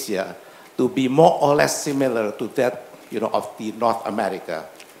Asia to be more or less similar to that, of the North America.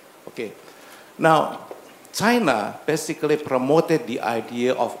 Okay. Now, China basically promoted the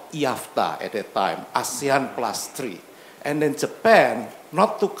idea of IAFTA at that time, ASEAN +3. And then Japan,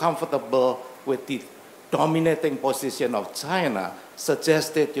 not too comfortable with the dominating position of China,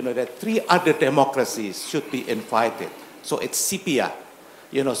 suggested, that 3 other democracies should be invited. So it's CPIA,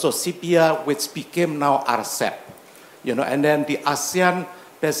 so CPIA, which became now RCEP, and then the ASEAN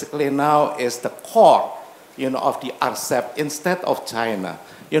basically now is the core, of the RCEP instead of China.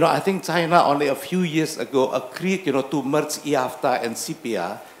 I think China only a few years ago agreed, to merge IAFTA and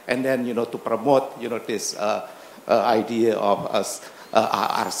CPIA, and then, to promote, this idea of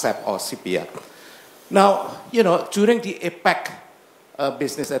RCEP or CPIA. Now, during the APEC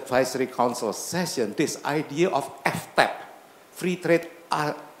Business Advisory Council session, this idea of FTAP, Free Trade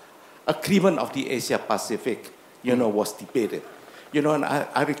Agreement of the Asia Pacific, was debated. And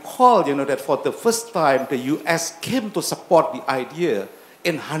I recall, that for the first time, the U.S. came to support the idea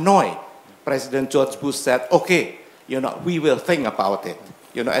in Hanoi. President George Bush said, okay, we will think about it.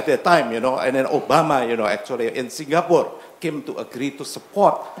 At that time, and then Obama, actually in Singapore came to agree to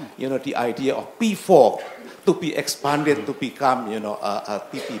support, the idea of P4 to be expanded to become, a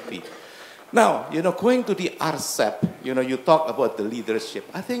TPP. Now, going to the RCEP, you talk about the leadership.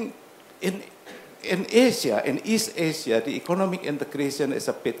 I think in Asia, in East Asia, the economic integration is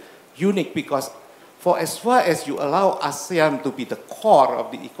a bit unique because for as far as you allow ASEAN to be the core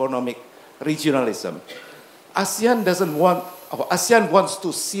of the economic regionalism, ASEAN wants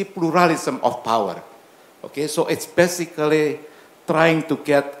to see pluralism of power. Okay, so it's basically trying to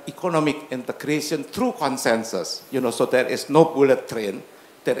get economic integration through consensus. So there is no bullet train,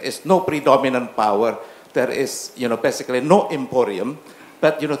 there is no predominant power, there is, basically no emporium,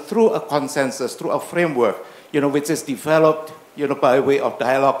 but, through a consensus, through a framework, which is developed, by way of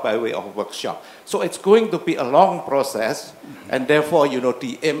dialogue, by way of workshop. So it's going to be a long process, and therefore,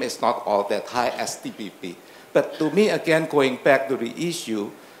 the aim is not all that high as TPP. But to me, again, going back to the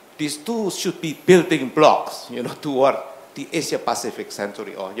issue, these two should be building blocks, toward the Asia-Pacific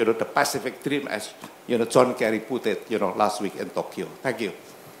century, or, the Pacific Dream, as, John Kerry put it, last week in Tokyo. Thank you.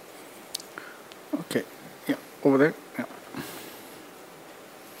 Okay. Yeah, over there. Yeah.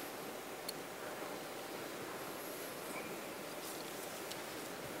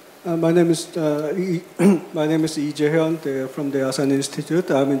 My name is Lee Jae-hyun from the Asan Institute.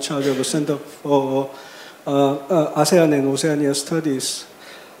 I'm in charge of the Center for ASEAN and Oceania Studies.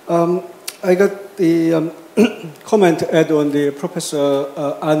 I got the comment to add on the Professor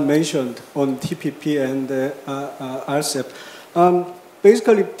An mentioned on TPP and RCEP.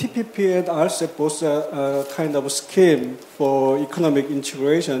 Basically, TPP and RCEP was a kind of a scheme for economic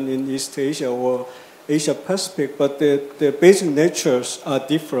integration in East Asia or Asia Pacific, but the basic natures are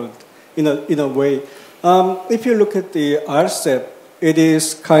different in a way. If you look at the RCEP, it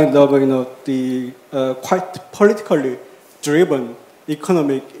is kind of the quite politically driven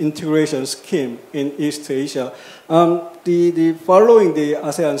economic integration scheme in East Asia. The following the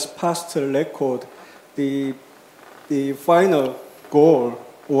ASEAN's past record, the final goal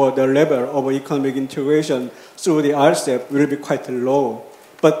or the level of economic integration through the RCEP will be quite low.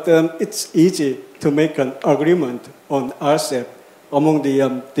 But it's easy to make an agreement on RCEP among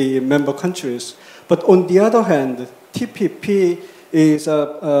the member countries. But on the other hand, TPP is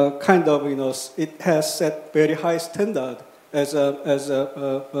a kind of, it has set very high standard, as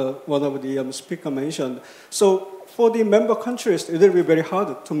one of the speaker mentioned. So for the member countries, it will be very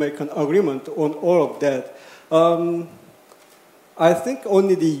hard to make an agreement on all of that. I think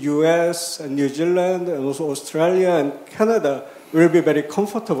only the US and New Zealand and also Australia and Canada will be very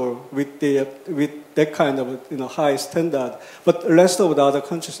comfortable with that kind of high standard. But the rest of the other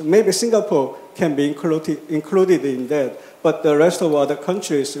countries, maybe Singapore can be included in that, but the rest of other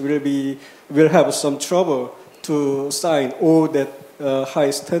countries will have some trouble to sign all that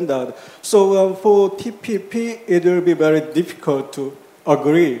high standard. So for TPP, it will be very difficult to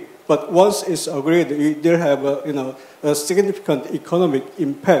agree. But once it's agreed, it will have a significant economic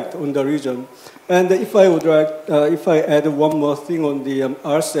impact on the region. And if I add one more thing on the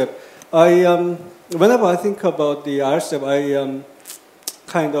RCEP, whenever I think about the RCEP,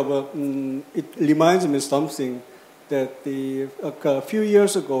 it reminds me something that a few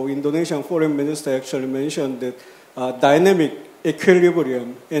years ago, Indonesian foreign minister actually mentioned that dynamic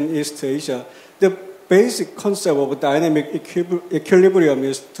equilibrium in East Asia. The basic concept of dynamic equilibrium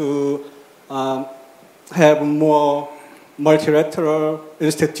is to have more multilateral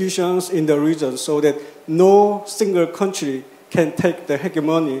institutions in the region so that no single country can take the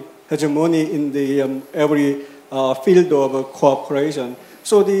hegemony in the every field of cooperation.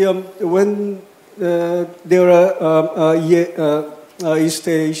 So when there are East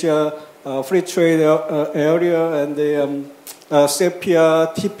Asia free trade area and the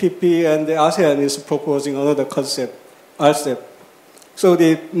CEPIA, TPP, and the ASEAN is proposing another concept, RCEP. So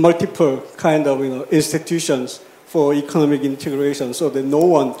the multiple kind of institutions for economic integration, so that no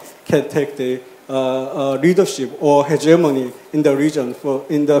one can take the leadership or hegemony in the region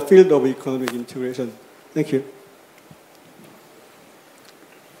in the field of economic integration. Thank you.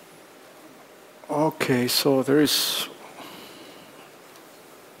 Okay, so there is.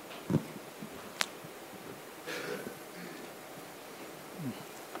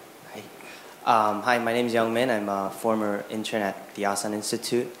 Hi, my name is Young Min. I'm a former intern at the Asan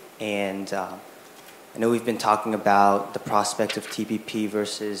Institute, and I know we've been talking about the prospect of TPP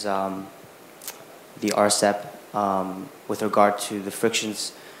versus the RCEP with regard to the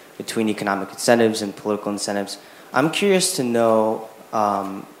frictions between economic incentives and political incentives. I'm curious to know,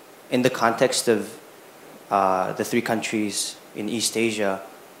 in the context of the three countries in East Asia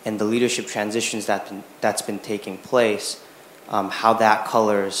and the leadership transitions that's been taking place, how that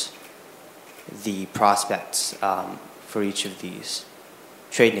colors the prospects for each of these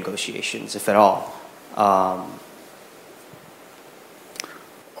trade negotiations, if at all.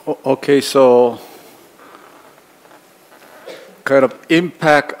 Okay, so kind of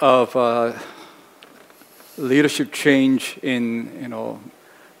impact of leadership change in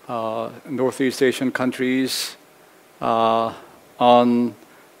Northeast Asian countries on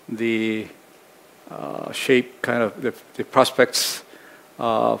the shape kind of the prospects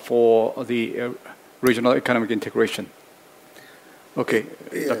for the regional economic integration. Okay,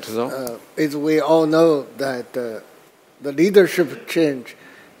 yes, Dr. Zhao? As we all know that the leadership change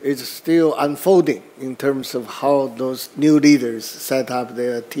is still unfolding in terms of how those new leaders set up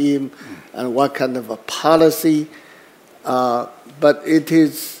their team and what kind of a policy. But it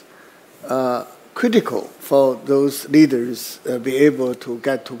is critical for those leaders be able to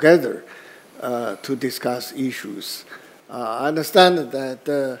get together to discuss issues. I understand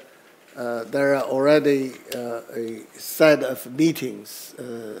that there are already a set of meetings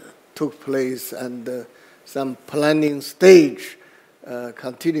took place and some planning stage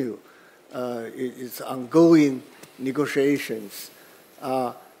continue. It's ongoing negotiations.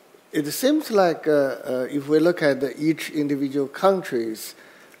 It seems like if we look at each individual countries,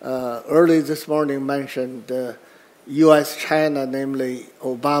 early this morning mentioned U.S., China, namely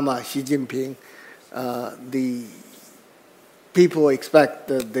Obama, Xi Jinping, the people expect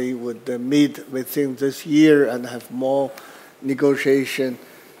that they would meet within this year and have more negotiation,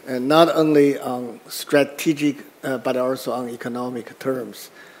 and not only on strategic but also on economic terms.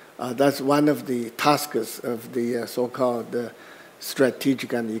 That's one of the tasks of the so-called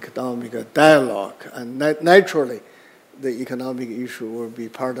strategic and economic dialogue, and naturally the economic issue will be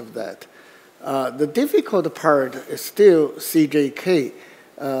part of that. The difficult part is still CJK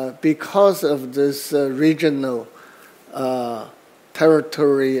because of this regional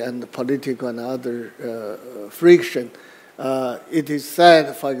territory and political and other friction. It is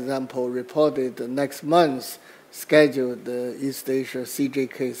said, for example, reported next month, scheduled the East Asia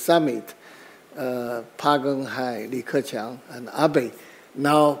CJK summit, Park Geun-hye, Li Keqiang, and Abe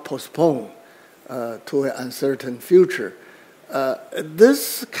now postponed to an uncertain future.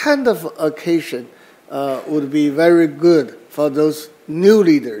 This kind of occasion would be very good for those new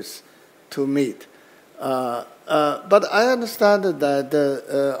leaders to meet. But I understand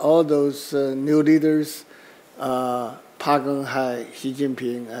that all those new leaders, Park Geun-hye, Xi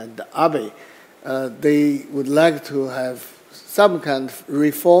Jinping, and Abe, they would like to have some kind of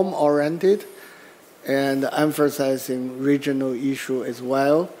reform-oriented and emphasizing regional issue as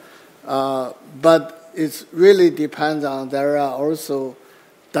well. But it really depends on, there are also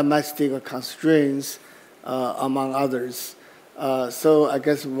domestic constraints, among others. So I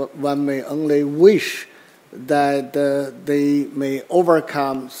guess one may only wish that they may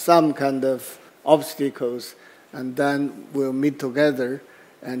overcome some kind of obstacles and then we'll meet together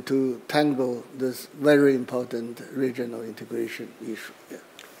and to tackle this very important regional integration issue. Yeah.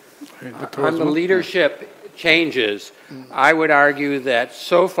 On the leadership changes, I would argue that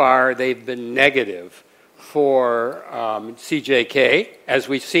so far they've been negative for CJK, as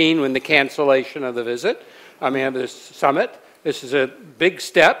we've seen with the cancellation of the visit. Of this summit. This is a big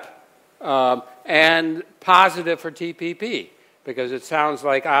step and positive for TPP, because it sounds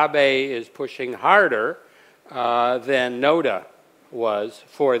like Abe is pushing harder than Noda was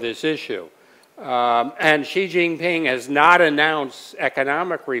for this issue. And Xi Jinping has not announced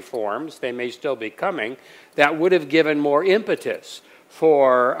economic reforms, they may still be coming, that would have given more impetus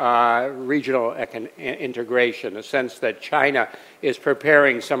for regional integration, a sense that China is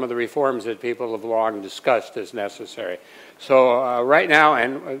preparing some of the reforms that people have long discussed as necessary. So right now,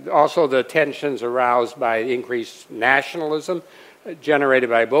 and also the tensions aroused by increased nationalism generated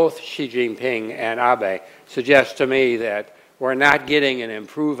by both Xi Jinping and Abe, suggest to me that we're not getting an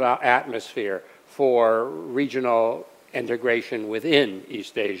improved atmosphere for regional integration within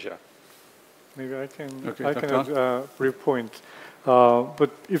East Asia. Maybe I can add a brief point.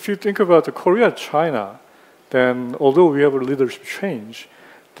 But if you think about the Korea-China, then although we have a leadership change,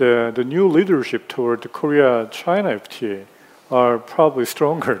 the new leadership toward the Korea-China FTA are probably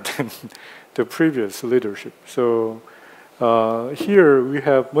stronger than the previous leadership. So here we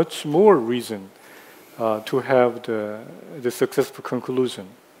have much more reason to have the successful conclusion.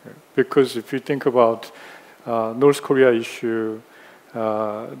 Because if you think about North Korea issue,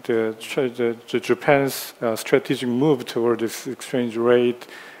 the Japan's strategic move toward this exchange rate,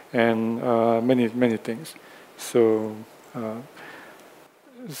 and many things. So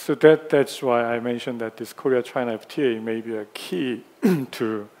that's why I mentioned that this Korea-China FTA may be a key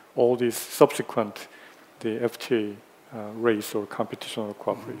to all these subsequent the FTA race or competition or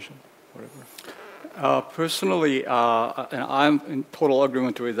cooperation, whatever. Personally, and I'm in total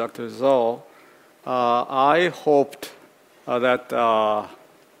agreement with Dr. Zhao. I hoped that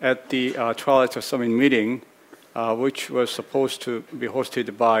at the Trilateral Summit meeting, which was supposed to be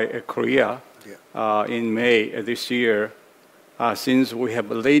hosted by Korea in May this year, since we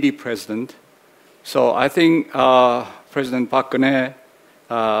have a lady president. So I think President Park Geun-hye,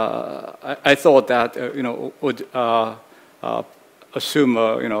 I thought that would assume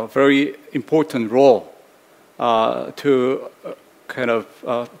a very important role to kind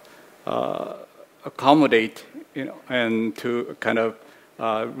of accommodate and to kind of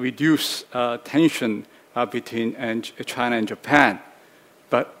reduce tension between China and Japan.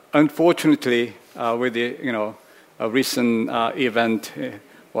 But unfortunately, with the a recent event,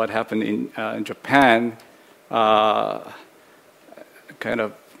 what happened in Japan, kind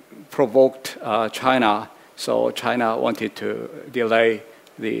of provoked China. So China wanted to delay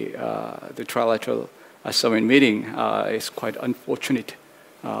the trilateral summit meeting. It's quite unfortunate.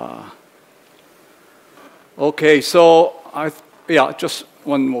 Okay, so just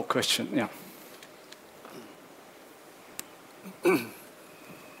one more question. Yeah.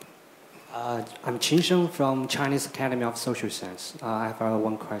 I'm Qinsheng from Chinese Academy of Social Science. I have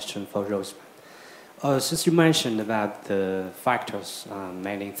one question for Rozman. Since you mentioned about the factors,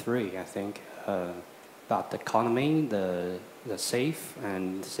 mainly three, I think, about the economy, the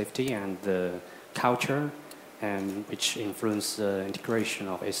safety, and the culture, and which influence the integration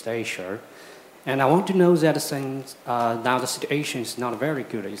of East Asia. And I want to know that since now the situation is not very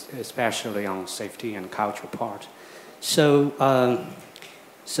good, especially on safety and culture part. So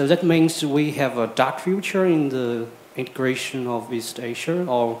that means we have a dark future in the integration of East Asia,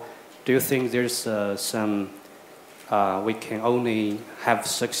 or do you think there's we can only have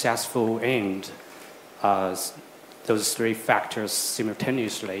successful end those three factors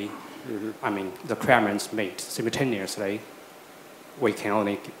simultaneously? I mean, the requirements made simultaneously, we can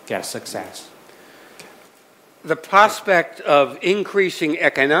only get success. The prospect of increasing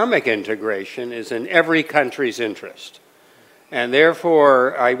economic integration is in every country's interest. And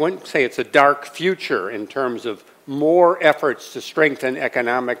therefore, I wouldn't say it's a dark future in terms of more efforts to strengthen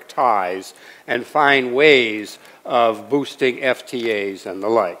economic ties and find ways of boosting FTAs and the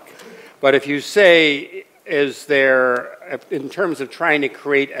like. But if you say, is there, in terms of trying to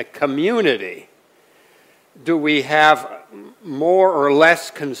create a community, do we have more or less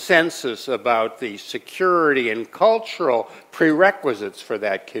consensus about the security and cultural prerequisites for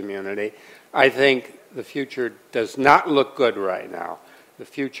that community? I think the future does not look good right now. The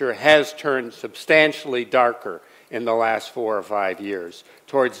future has turned substantially darker in the last 4 or 5 years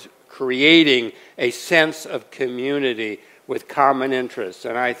towards creating a sense of community with common interests.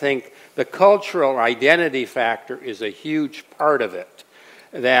 And I think the cultural identity factor is a huge part of it.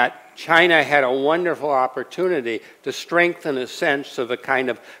 That China had a wonderful opportunity to strengthen a sense of a kind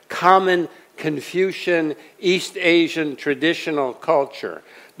of common Confucian, East Asian traditional culture.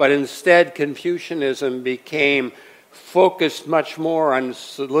 But instead, Confucianism became focused much more on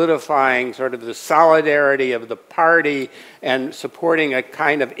solidifying sort of the solidarity of the party and supporting a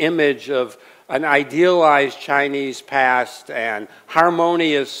kind of image of an idealized Chinese past and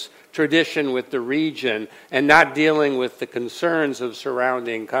harmonious tradition with the region, and not dealing with the concerns of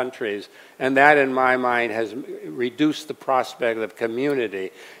surrounding countries. And that, in my mind, has reduced the prospect of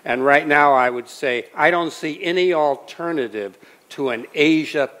community. And right now, I would say, I don't see any alternative to an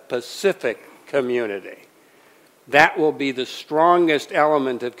Asia-Pacific community. That will be the strongest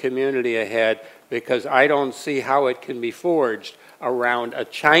element of community ahead, because I don't see how it can be forged around a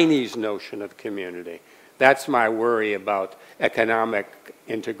Chinese notion of community. That's my worry about economic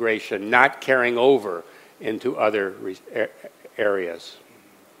integration, not carrying over into other areas.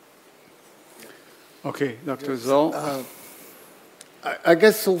 Okay, Dr. Zhao. I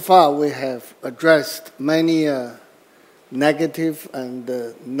guess so far we have addressed many negative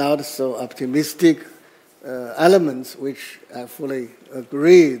and not so optimistic elements, which I fully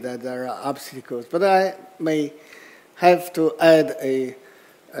agree that there are obstacles. But I may have to add a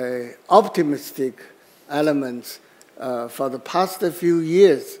optimistic element. For the past few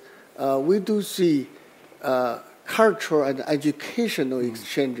years, we do see cultural and educational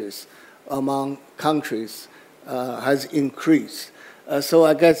exchanges among countries has increased. So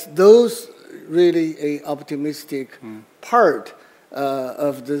I guess those really a optimistic part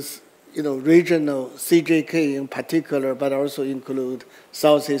of this, regional CJK in particular, but also include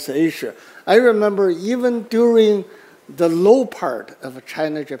Southeast Asia. I remember even during the low part of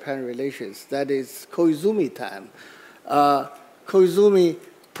China-Japan relations, that is Koizumi time, Koizumi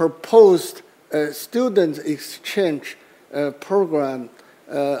proposed a student exchange program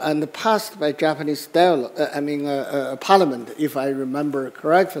and passed by Japanese parliament, if I remember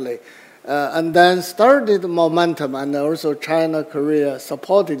correctly, and then started momentum, and also China, Korea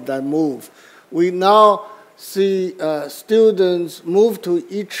supported that move. We now see students move to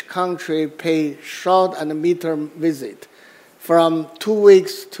each country, pay short and midterm visit from 2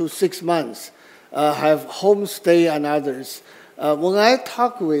 weeks to 6 months, have homestay and others. When I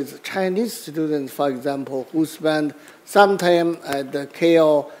talk with Chinese students, for example, who spend some time at the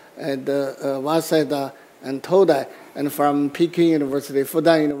Keio, at the Waseda and Todai, and from Peking University,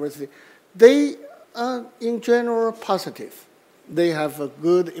 Fudan University, they are in general positive. They have a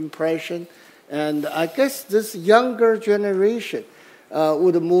good impression. And I guess this younger generation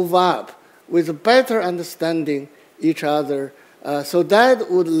would move up with a better understanding each other. So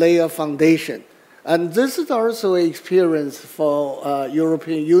that would lay a foundation. And this is also an experience for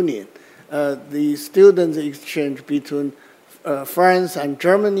European Union. The students exchange between France and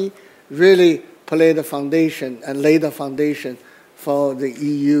Germany really played the foundation and laid the foundation for the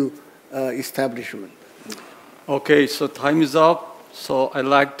EU establishment. Okay, so time is up. So I'd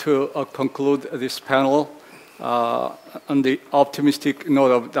like to conclude this panel on the optimistic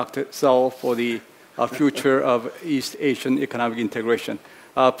note of Dr. Zhao for the future of East Asian economic integration.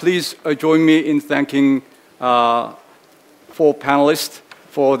 Please join me in thanking 4 panelists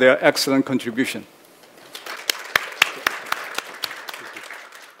for their excellent contribution.